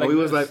was going like. We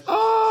was this. like,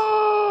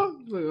 oh,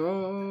 like,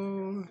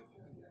 oh.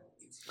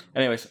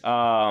 Anyways,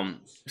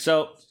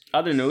 so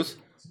other news.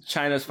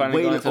 China's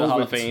finally going to the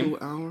Hall of Fame. 2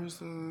 hours.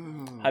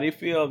 How do you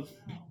feel?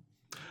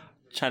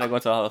 China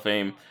going to the Hall of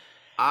Fame?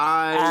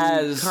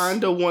 I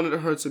kind of wanted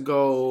her to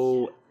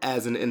go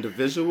as an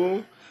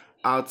individual.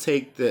 I'll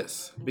take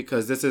this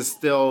because this is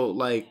still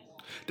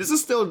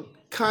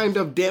kind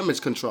of damage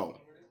control.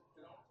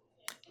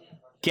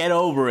 Get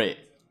over it.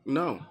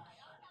 No.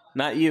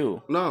 Not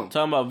you. No. I'm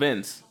talking about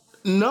Vince.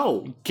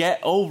 No. Get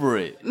over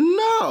it.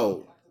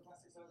 No.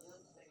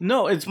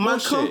 No, it's My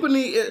bullshit.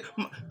 company,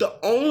 the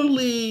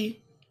only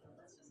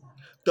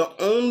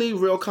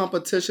real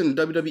competition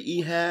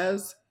WWE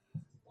has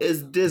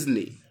is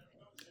Disney.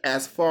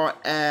 As far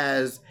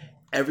as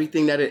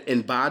everything that it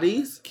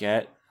embodies,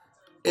 Get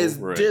is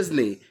over it.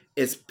 Disney.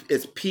 It's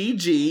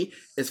PG.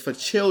 It's for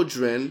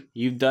children.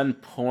 You've done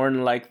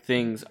porn-like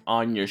things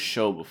on your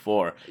show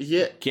before.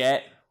 Yeah,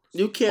 Get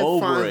you can't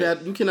over find it.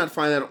 that. You cannot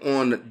find that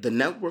on the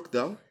network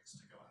though.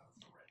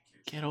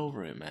 Get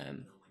over it,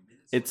 man.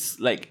 It's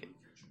like,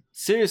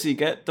 seriously,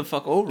 get the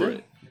fuck over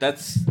it.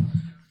 That's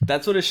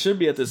what it should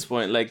be at this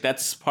point. Like,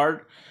 that's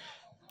part.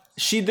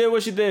 She did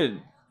what she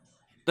did.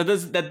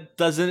 That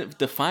doesn't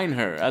define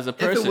her as a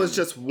person. If it was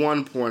just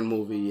one porn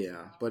movie,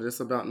 yeah, but it's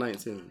about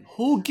 19.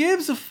 Who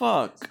gives a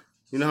fuck?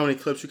 You know how many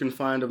clips you can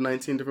find of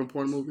 19 different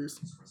porn movies?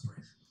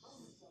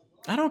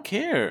 I don't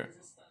care.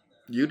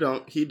 You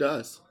don't. He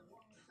does.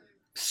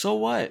 So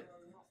what?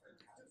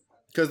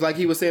 Because like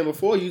he was saying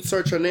before, you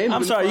search her name.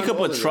 I'm sorry, you could find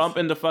all put of Trump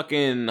in the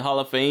fucking Hall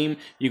of Fame.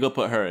 You could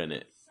put her in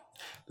it.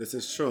 This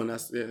is true, and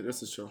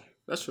this is true.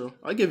 That's true.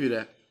 I give you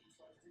that.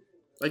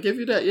 I give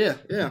you that.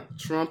 Yeah.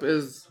 Trump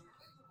is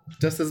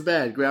just as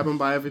bad. Grab him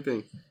by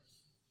everything.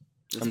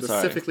 I'm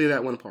Specifically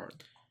that one part.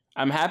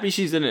 I'm happy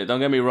she's in it. Don't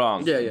get me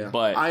wrong. Yeah.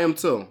 But I am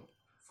too.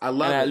 I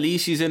love and it. at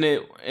least she's in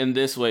it in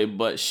this way.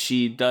 But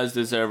she does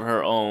deserve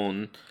her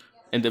own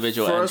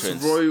individual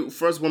entrance.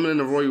 First woman in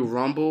the Royal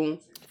Rumble.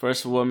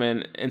 First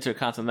woman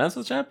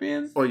intercontinental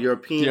champion Or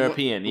European.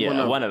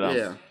 One of them.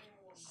 Yeah.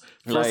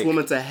 First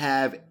woman to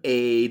have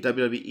a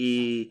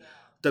WWF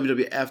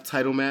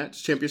title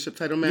match, championship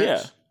title match.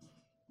 Yeah.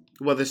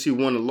 Whether she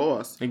won or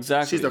lost.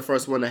 Exactly. She's the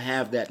first one to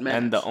have that match.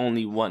 And the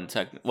only one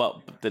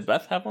Well, did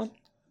Beth have one?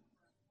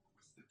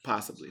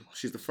 Possibly.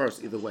 She's the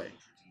first either way.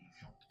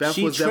 Beth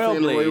She was definitely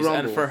in the Royal trailblazed,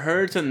 Rumble. and for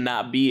her to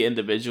not be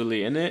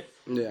individually in it,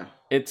 yeah.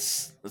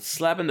 it's a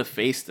slap in the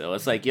face though.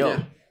 It's like,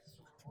 yo,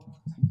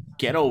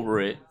 get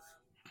over it.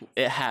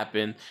 It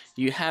happened.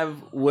 You have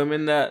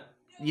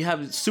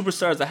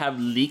superstars that have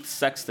leaked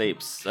sex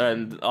tapes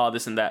and all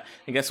this and that.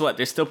 And guess what?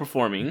 They're still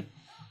performing.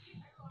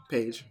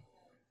 Paige.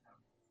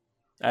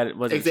 I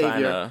wasn't Xavier.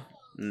 trying to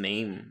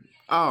name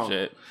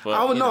shit. But,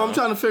 I don't know. I'm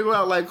trying to figure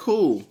out like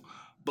who.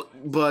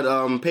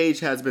 But Paige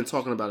has been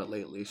talking about it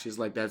lately. She's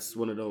like, that's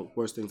one of the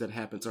worst things that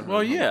happened to her.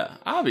 Well, yeah,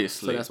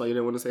 obviously. So that's why you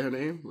didn't want to say her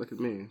name? Look at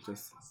me.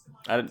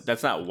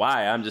 That's not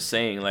why. I'm just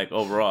saying, like,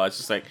 overall, it's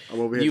just like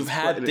you've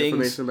had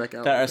things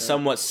that are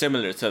somewhat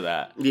similar to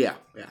that. Yeah.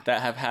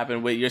 That have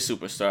happened with your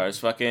superstars.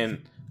 Fucking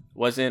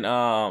wasn't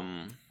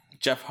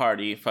Jeff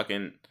Hardy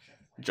fucking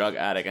drug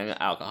addict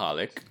and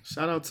alcoholic.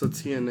 Shout out to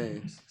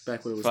TNA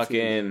back when it was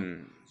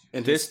fucking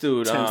and this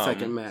dude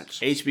 10-second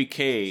match.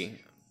 HBK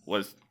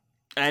was,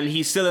 and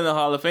he's still in the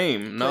Hall of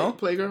Fame. No,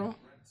 Playgirl.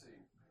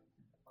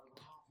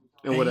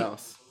 And what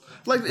else?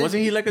 Like,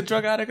 wasn't he like a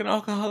drug addict and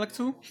alcoholic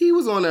too? He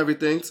was on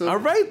everything. So all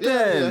right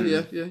then.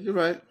 Yeah. You're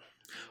right.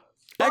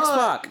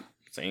 X-Pac,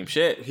 same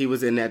shit. He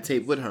was in that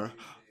tape with her,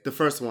 the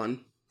first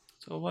one.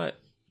 So what?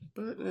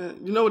 But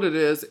you know what it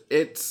is?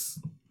 It's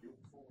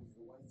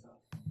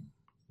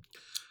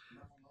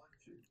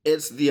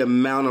the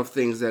amount of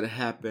things that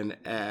happen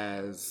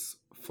as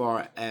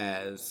far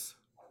as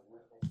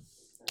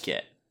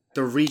Get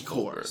the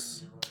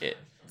recourse. it.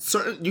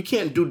 Certain you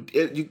can't do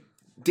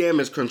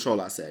damage control.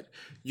 I said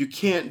you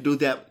can't do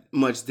that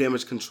much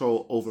damage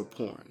control over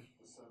porn.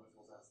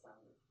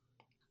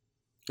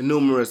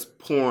 Numerous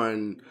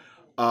porn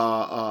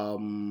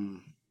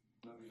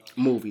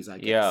movies, I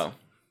guess. Yeah,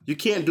 You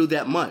can't do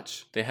that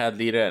much. they had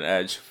Lita and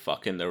Edge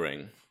fuck in the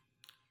ring.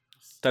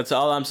 That's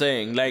all I'm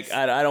saying. Like,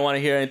 I don't want to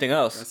hear anything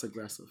else. That's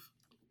aggressive.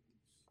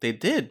 They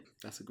did.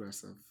 That's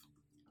aggressive.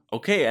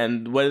 Okay,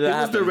 and what did He that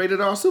was happen? the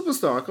rated R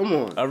superstar. Come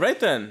on. All right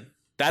then.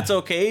 That's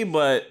okay,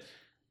 but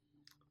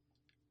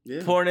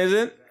Yeah. porn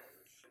isn't.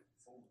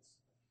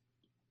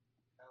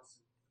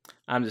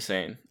 I'm just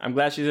saying. I'm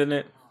glad she's in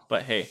it,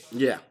 but hey,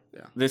 Yeah.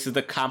 this is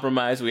the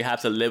compromise we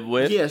have to live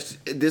with. Yes,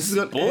 this is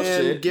gonna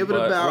Bullshit, and give it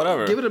but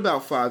whatever. give it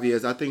about 5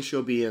 years. I think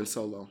she'll be in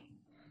Solo.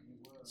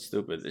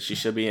 Stupid. She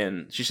should be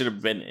in. She should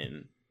have been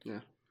in.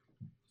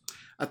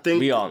 I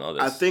think We all know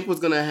this. I think what's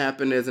gonna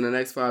happen is in the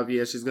next 5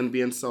 years she's gonna be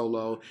in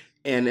Solo,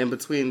 and in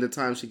between the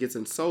time she gets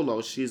in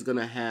Solo, she's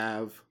gonna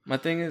have My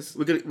thing is,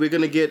 we're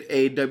gonna get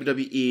a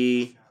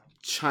WWE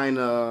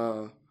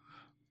China,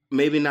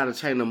 maybe not a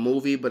China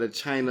movie, but a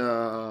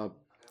China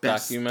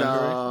best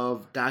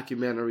of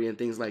documentary and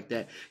things like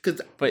that.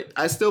 Because but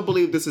I still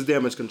believe this is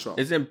Damage Control.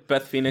 isn't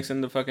Beth Phoenix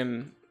in the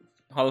fucking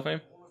Hall of Fame?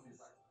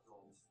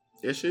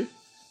 Is she?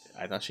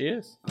 I thought she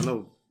is. I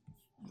know.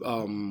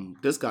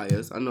 This guy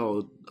is. I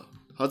know.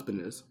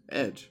 Husband is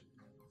Edge.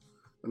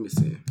 Let me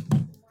see.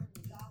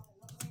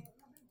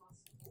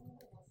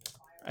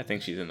 I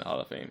think she's in the Hall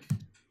of Fame.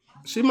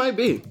 She might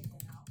be.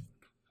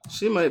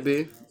 She might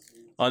be.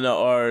 Oh no,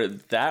 or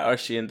that, or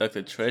she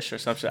inducted Trish or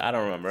some shit. I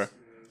don't remember.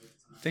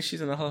 I think she's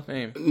in the Hall of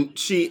Fame.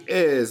 She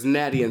is.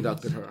 Natty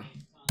inducted her.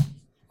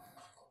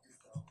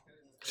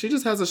 She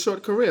just has a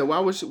short career. Why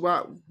would she? Why?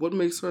 What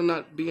makes her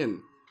not be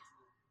in?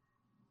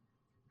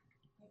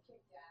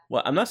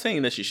 Well, I'm not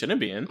saying that she shouldn't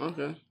be in.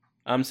 Okay.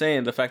 I'm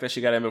saying the fact that she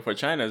got in before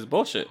China is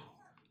bullshit.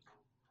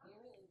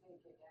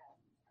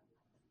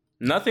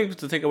 Nothing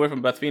to take away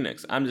from Beth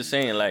Phoenix. I'm just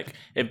saying, like,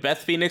 if Beth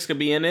Phoenix could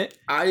be in it,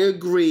 I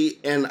agree,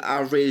 and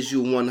I raise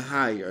you one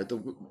higher.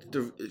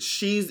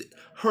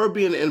 Her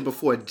being in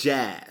before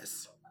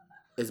Jazz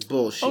is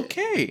bullshit.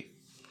 okay,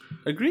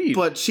 agreed.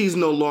 But she's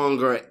no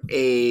longer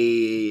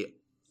she's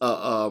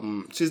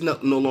no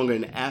longer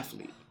an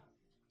athlete.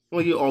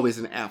 Well, you're always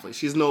an athlete.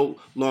 She's no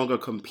longer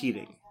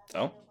competing.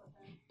 So,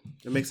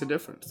 It makes a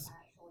difference.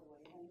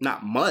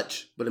 Not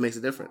much, but it makes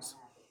a difference.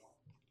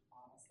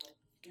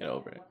 get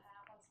over it.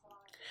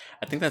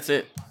 I think that's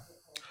it.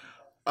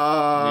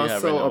 So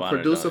Ring of a Honor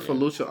producer done, for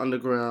yeah. Lucha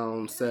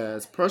Underground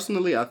says,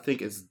 personally, I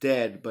think it's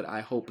dead, but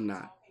I hope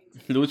not.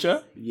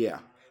 Lucha? Yeah.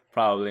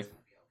 Probably.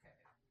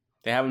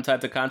 They haven't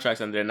tied the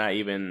contracts and they're not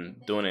even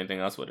doing anything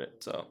else with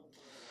it. So,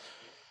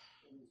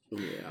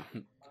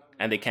 Yeah.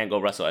 and they can't go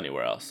wrestle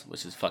anywhere else,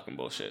 which is fucking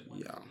bullshit.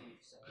 Yeah.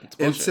 It's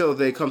bullshit. Until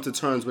they come to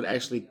terms with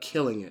actually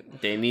killing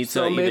it. They need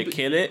So to either maybe-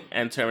 kill it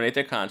and terminate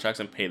their contracts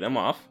and pay them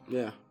off.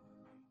 Yeah.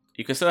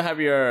 You can still have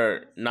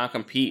your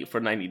non-compete for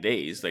 90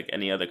 days like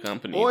any other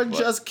company. Or but-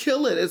 just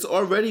kill it. It's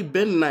already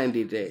been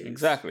 90 days.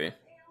 Exactly.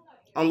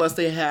 Unless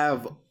they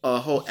have a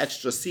whole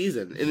extra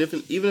season. And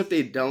even if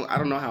they don't, I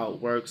don't know how it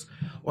works.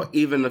 Or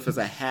even if it's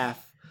a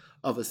half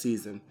of a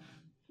season.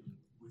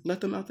 Let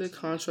them out their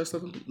contracts.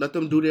 Let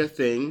them do their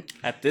thing.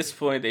 At this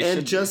point, they And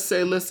should just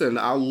say, listen,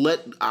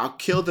 I'll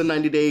kill the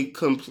 90-day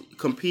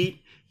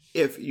compete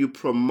if you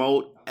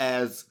promote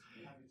as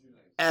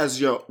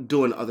you're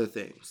doing other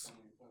things.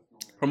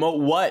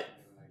 promote what?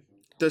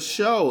 The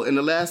show in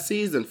the last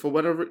season for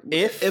whatever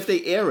if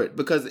they air it,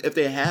 because if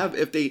they have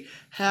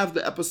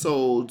the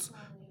episodes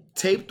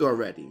taped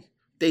already,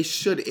 they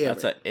should air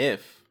That's it. a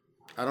if.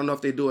 I don't know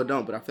if they do or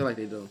don't, but I feel like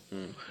they do.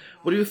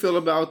 What do you feel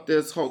about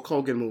this Hulk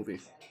Hogan movie?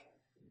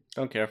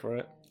 Don't care for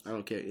it. I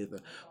don't care either.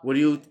 What do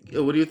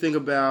you think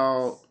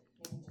about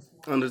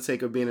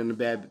Undertaker being in the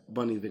Bad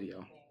Bunny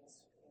video?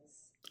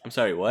 I'm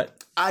sorry,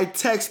 what? I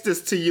text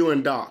this to you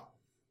and Doc.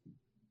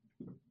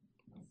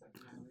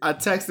 I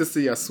text this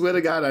to you. I swear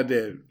to God I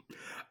did.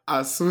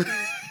 I swear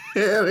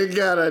to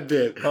God I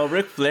did. Oh,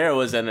 Ric Flair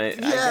was in it.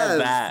 I get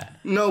that.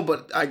 No,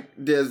 but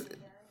there's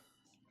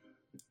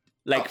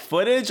Like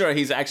footage, or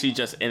he's actually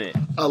just in it?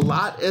 a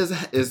lot is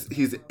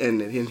he's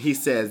in it and he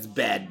says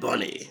Bad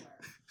Bunny.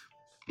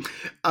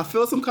 I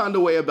feel some kind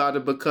of way about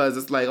it because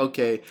it's like,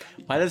 okay,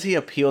 Why does he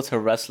appeal to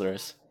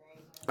wrestlers?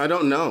 I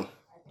don't know.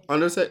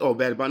 Undertaker, oh,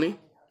 Bad Bunny?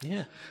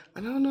 Yeah.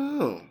 I don't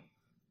know.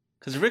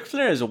 Because Ric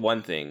Flair is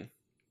one thing.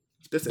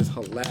 This is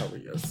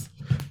hilarious.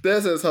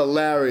 This is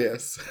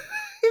hilarious.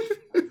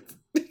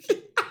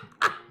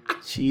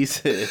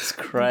 Jesus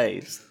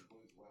Christ.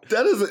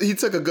 That is, he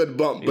took a good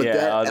bump, but Yeah,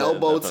 that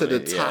elbow to the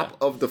definitely, top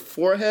of the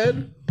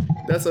forehead,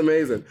 that's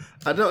amazing.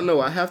 I don't know.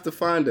 I have to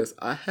find this.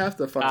 I'll have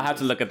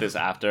to look at this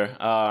after.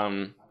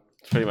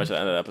 It's pretty much the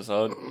end of the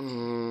episode.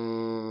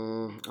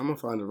 I'm gonna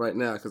find it right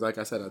now because, like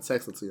I said, I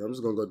texted to you. I'm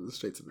just gonna go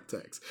straight to the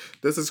text.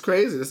 This is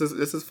crazy. This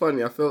is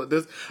funny. I feel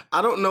this.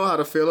 I don't know how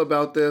to feel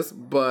about this,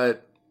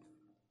 but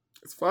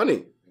it's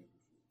funny.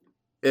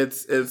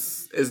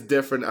 It's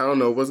different. I don't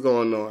know what's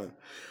going on.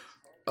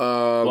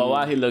 Well,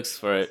 while he looks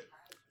for it,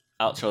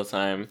 outro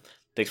time.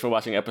 Thanks for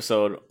watching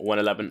episode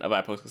 111 of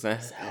iPokes and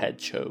Head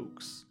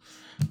Chokes.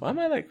 Why am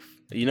I like?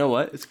 You know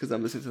what? It's because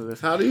I'm listening to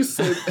this. How do you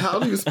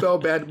spell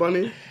Bad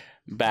Bunny?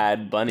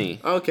 Bad Bunny.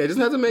 Okay, just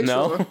have to make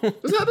sure.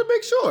 Just have to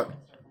make sure.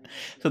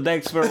 So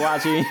thanks for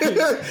watching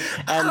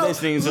and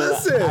listening to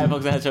iPokes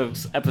and Head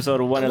Chokes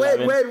episode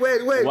 111.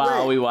 Wait.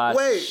 While we watch.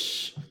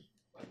 Wait.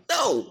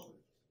 No,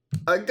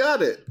 I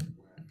got it.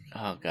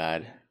 Oh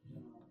God.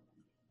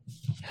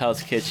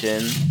 Hell's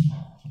Kitchen.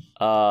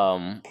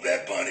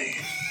 Bad Bunny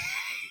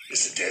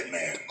is a dead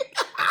man.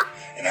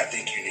 And I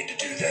think you need to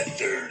do that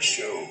third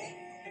show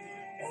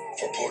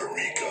for Puerto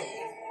Rico.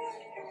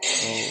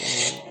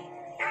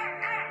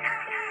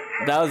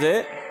 That was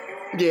it?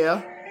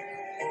 Yeah.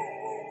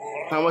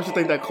 How much you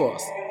think that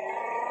cost?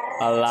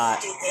 A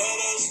lot.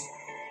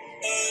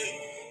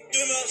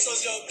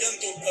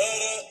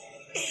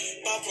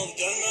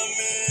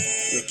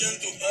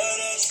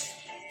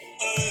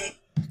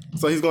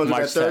 So he's going to do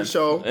that third 10th,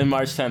 show in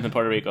March 10th in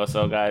Puerto Rico.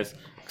 So guys,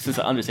 since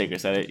the Undertaker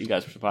said it, you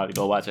guys should probably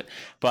go watch it.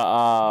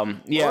 But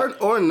yeah,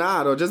 or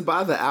not, or just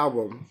buy the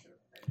album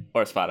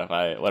or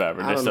Spotify,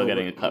 whatever. They're still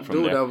getting a cut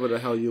from there. Do whatever the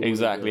hell you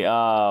exactly.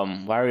 want to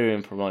do. Why are we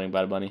even promoting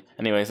Bad Bunny?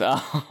 Anyways,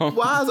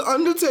 why is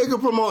Undertaker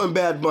promoting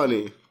Bad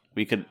Bunny?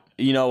 We could,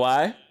 you know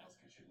why?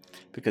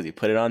 Because he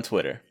put it on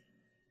Twitter.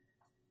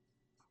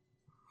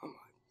 Oh my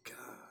God,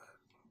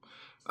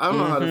 I don't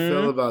know how to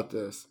feel about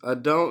this. I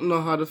don't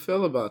know how to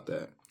feel about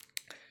that.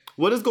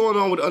 What is going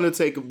on with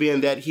Undertaker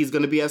being that he's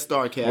going to be at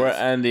StarCast? We're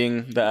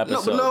ending the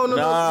episode.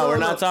 No, we're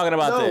not talking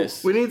about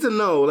this. We need to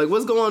know. Like,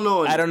 what's going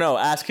on? I don't know.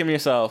 Ask him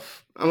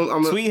yourself.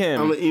 Tweet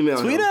him. I'm going to email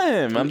him. Tweet at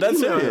him. I'm that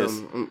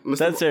serious.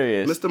 That's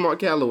serious. Mr. Mark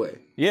Calloway.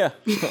 Yeah.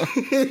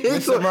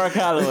 Mr. Mark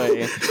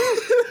Calloway.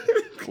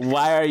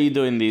 Why are you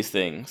doing these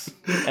things?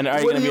 And are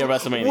you going to be at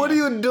WrestleMania? What are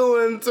you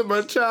doing to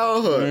my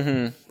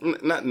childhood?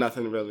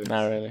 Nothing really.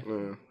 Not really.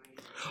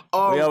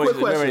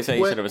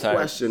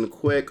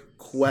 Quick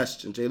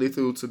question. Jay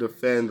Lethal to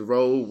defend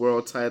Raw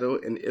World Title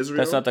in Israel.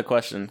 That's not the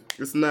question.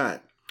 It's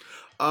not.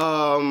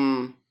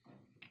 So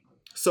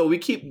we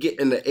keep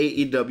getting the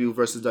AEW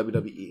versus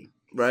WWE,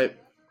 right?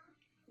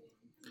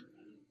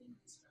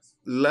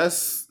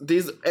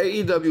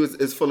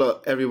 AEW is full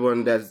of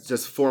everyone that's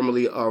just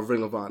formerly of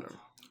Ring of Honor.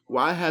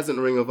 Why hasn't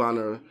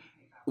the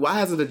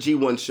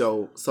G1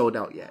 show sold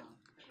out yet?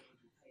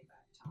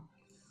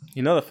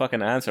 You know the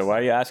fucking answer. Why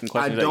are you asking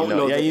questions? I don't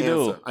know the answer.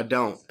 Do. I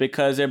don't.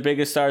 Because their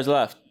biggest stars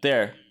left.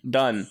 There.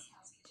 Done.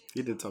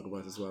 We did talk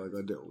about this a while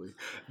ago, didn't we?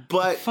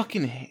 But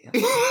fucking hate.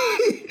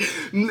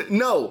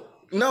 No,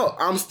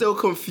 I'm still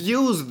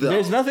confused though.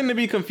 There's nothing to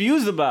be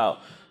confused about.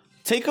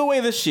 Take away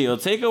the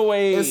Shield. Take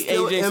away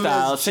AJ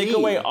Styles. Take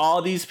away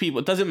all these people.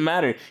 It doesn't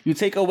matter. You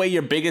take away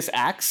your biggest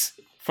acts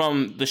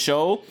from the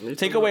show.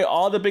 Take away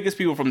all the biggest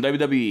people from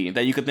WWE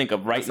that you could think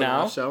of right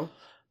now. Show?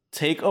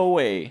 Take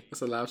away.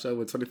 It's a live show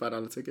with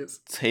 $25 tickets.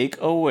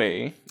 Take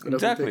away.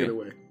 Exactly. Take it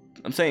away.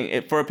 I'm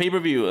saying for a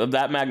pay-per-view of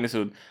that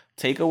magnitude,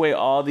 take away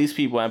all these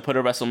people and put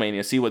a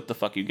WrestleMania. See what the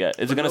fuck you get.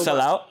 Is it going to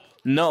sell out?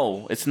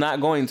 No, it's not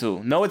going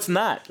to. No, it's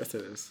not. Yes,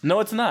 it is. No,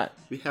 it's not.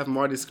 We have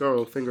Marty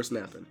Scurll finger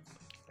snapping.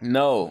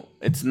 No,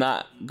 it's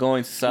not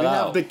going to sell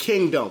out. We have the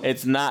Kingdom.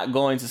 It's not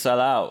going to sell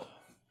out.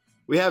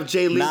 We have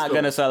Jay Lethal. Not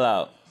going to sell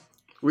out.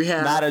 We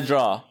have... Not a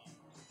draw.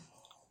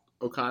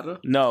 Okada?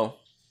 No.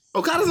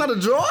 Okada's not a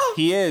draw?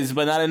 He is,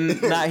 but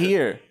not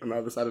here. On the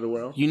other side of the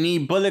world? You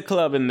need Bullet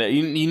Club in there.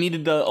 You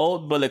needed the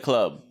old Bullet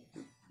Club.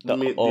 The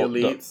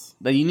elites?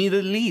 You need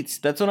the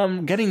elites. That's what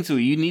I'm getting to.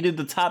 You needed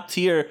the top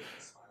tier.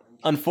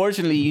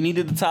 Unfortunately, you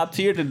needed the top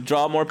tier to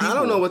draw more people. I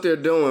don't know what they're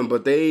doing,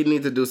 but they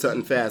need to do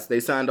something fast. They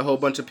signed a whole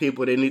bunch of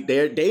people. They need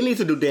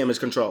to do damage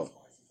control.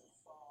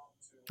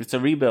 It's a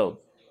rebuild.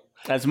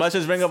 As much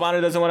as Ring of Honor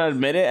doesn't want to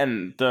admit it,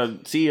 and the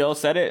CEO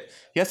said it,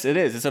 yes, it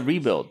is. It's a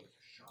rebuild.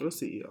 What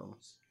CEO?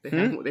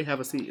 They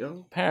have a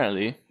CEO?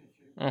 Apparently.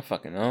 I don't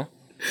fucking know.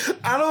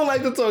 I don't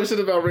like to talk shit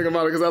about Ring of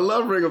Honor because I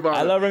love Ring of Honor.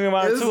 I love Ring of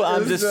Honor too.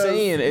 I'm just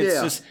saying.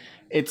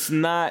 It's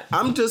not.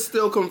 I'm just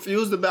still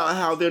confused about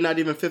how they're not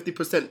even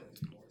 50%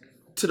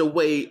 to the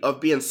way of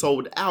being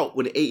sold out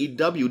when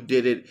AEW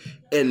did it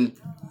in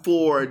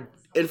four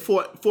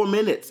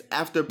minutes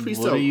after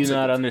pre-sale. What are you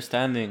not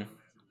understanding?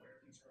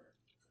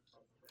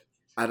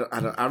 I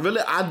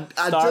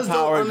just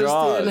don't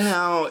understand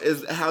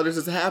how this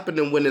is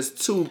happening when it's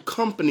two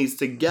companies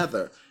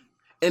together,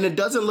 and it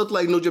doesn't look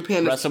like New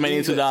Japan.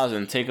 WrestleMania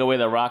 2000. Take away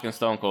The Rock and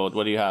Stone Cold.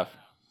 What do you have?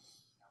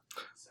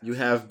 You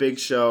have Big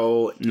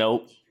Show.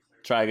 Nope.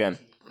 Try again.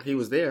 He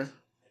was there.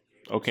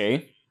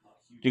 Okay.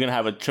 You're gonna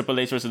have a Triple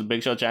H versus the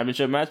Big Show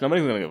championship match.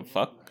 Nobody's gonna give a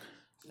fuck.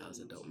 That was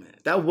a dope match.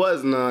 That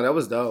was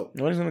dope.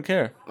 Nobody's gonna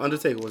care.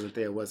 Undertaker wasn't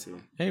there, was he?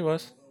 Yeah, he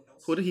was.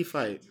 Who did he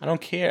fight? I don't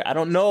care. I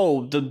don't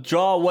know. The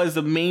draw was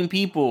the main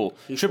people.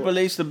 Triple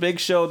H, The Big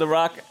Show, The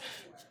Rock,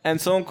 and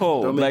Stone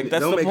Cold. That's the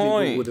point. Don't make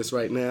me Google this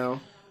right now.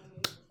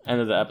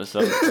 End of the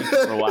episode. Thank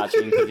you for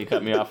watching because you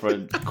cut me off for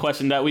a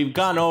question that we've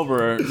gone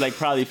over like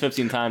probably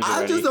 15 times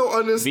already. I just don't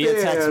understand.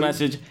 Via text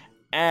message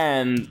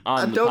and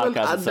on the podcast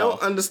I itself.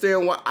 don't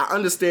understand why. I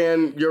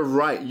understand you're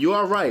right. You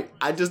are right.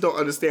 I just don't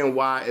understand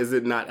why is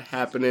it not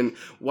happening.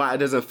 Why it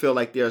doesn't feel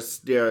like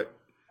they're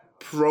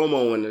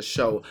promoing the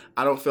show.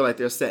 I don't feel like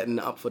they're setting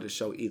up for the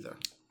show either.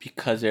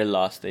 Because they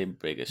lost their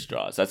biggest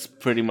draws. That's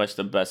pretty much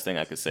the best thing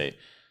I could say.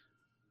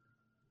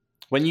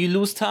 When you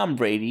lose Tom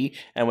Brady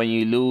and when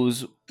you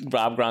lose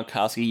Rob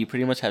Gronkowski, you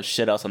pretty much have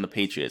shit else on the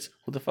Patriots.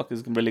 Who the fuck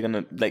is really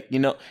gonna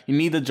you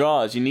need the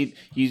draws. You need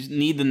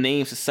the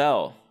names to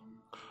sell.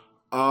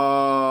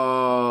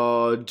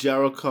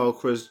 Jericho,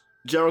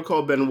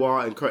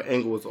 Benoit, and Kurt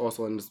Angle was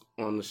also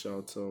on the show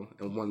too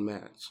in one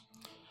match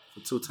for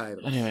 2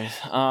 titles. Anyways,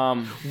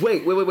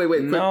 wait.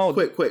 No.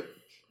 Quick.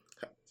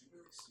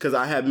 Because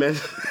I had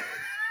mentioned.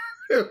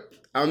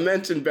 I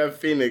mentioned Beth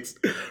Phoenix,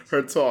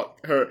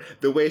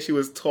 the way she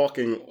was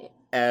talking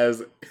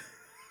as.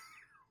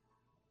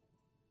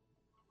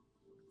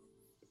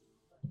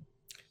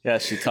 Yeah,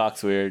 she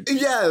talks weird.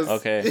 Yes.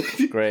 Okay,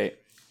 great.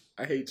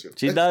 I hate you.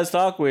 She does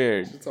talk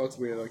weird. She talks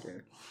weird,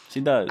 okay.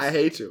 She does. I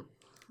hate you.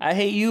 I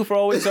hate you for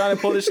always trying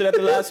to pull this shit at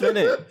the last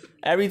minute.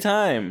 Every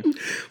time.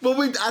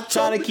 But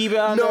trying to keep it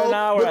under an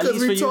hour, at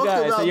least for you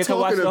guys, so you can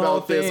watch the whole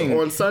thing.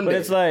 On Sunday.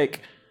 But it's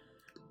like...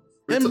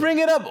 Then bring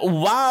it up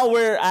while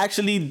we're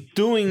actually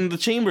doing the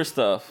chamber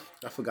stuff.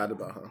 I forgot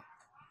about her.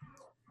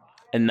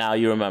 And now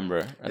you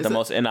remember at the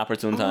most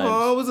inopportune times.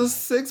 Oh, it was a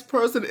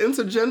 6-person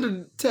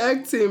intergender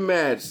tag team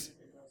match.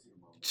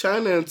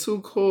 China and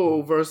Too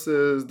Cool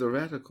versus the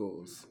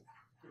Radicals.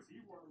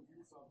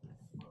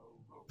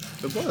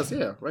 It was,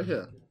 yeah, right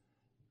here.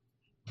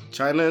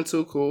 China and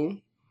Too Cool,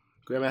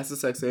 Grandmaster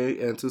Sexay,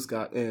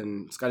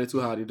 and Scotty 2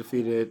 Hotty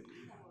defeated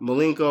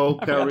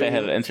Malenko, I Perry. forgot they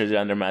had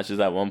intergender matches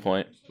at one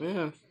point.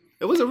 Yeah.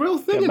 It was a real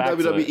thing in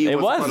WWE. It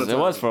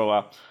was for a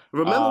while.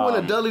 Remember when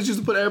the Dudleys used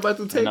to put everybody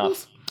through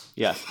tables?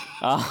 Yes.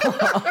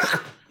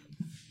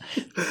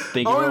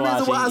 Thank you Only for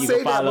reason watching. why I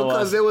say that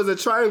because there was a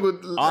triangle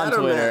on ladder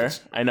Twitter. match.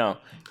 I know.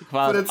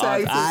 For the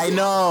tag team.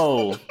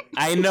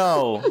 I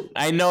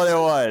know there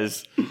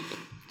was.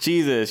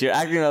 Jesus, you're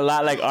acting a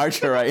lot like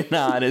Archer right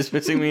now, and it's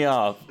pissing me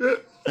off.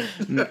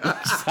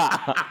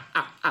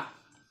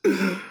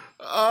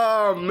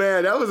 Oh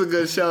man, that was a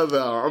good show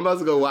though. I'm about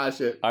to go watch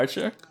it.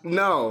 Archer?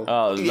 No.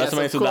 Oh,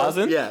 WrestleMania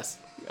 2000? Yes.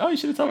 Oh, you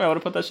should have told me. I would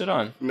have put that shit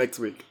on. Next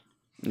week.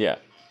 Yeah.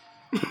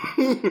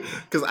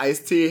 Because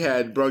Ice-T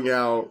had brung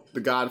out The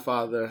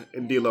Godfather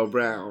and D'Lo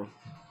Brown.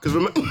 Because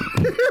remember...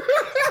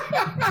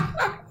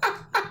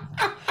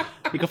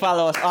 You can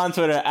follow us on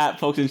Twitter at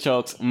Pokes and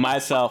Chokes,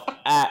 myself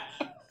at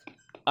 _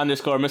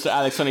 Mr.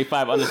 Alex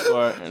 25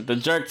 _ the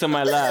jerk to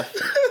my left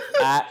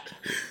at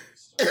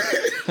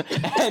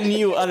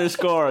NU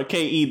 _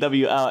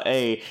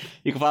 KEWLA.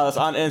 You can follow us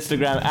on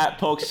Instagram at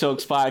Pokes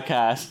Chokes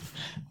Podcast.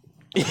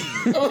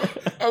 I'm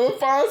gonna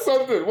find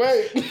something.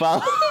 Wait.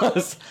 Follow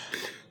us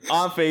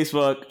on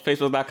Facebook,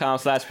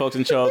 facebook.com/Pokes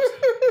and Chokes.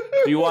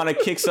 If you want to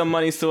kick some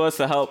monies to us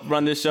to help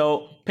run this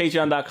show,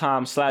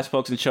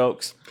 patreon.com/Pokes and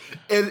Chokes.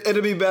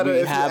 It'll be better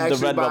if you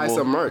actually buy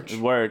some merch.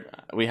 Word.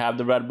 We have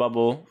the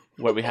Redbubble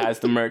where we has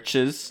the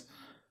merches.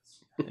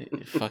 I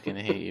fucking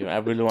hate you. I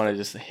really want to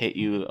just hit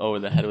you over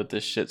the head with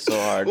this shit so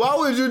hard. Why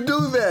would you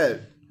do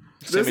that?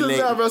 This is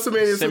not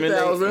WrestleMania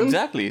 2000.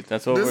 Exactly.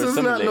 That's what this we're is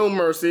simulating. not No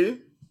Mercy.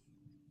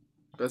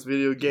 Best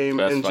video game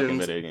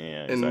engines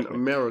in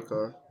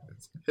America.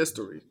 It's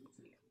history.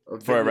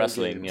 For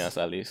wrestling, games. Yes,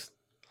 at least.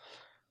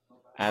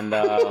 And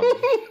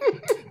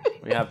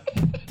we have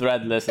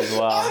Threadless as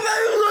well.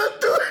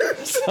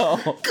 So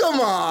come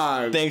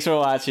on. Thanks for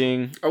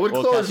watching. I would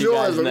close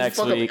yours and next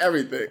fuck week. up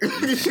everything.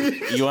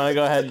 You want to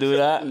go ahead and do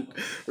that?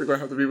 We're going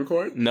to have to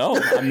re-record? No,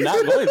 I'm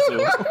not going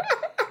to.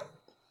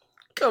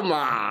 Come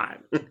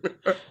on.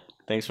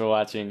 Thanks for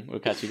watching. We'll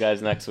catch you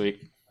guys next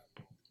week.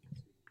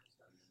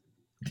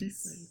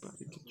 Peace.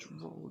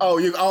 Oh,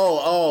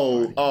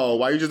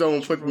 why you just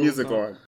don't put music on?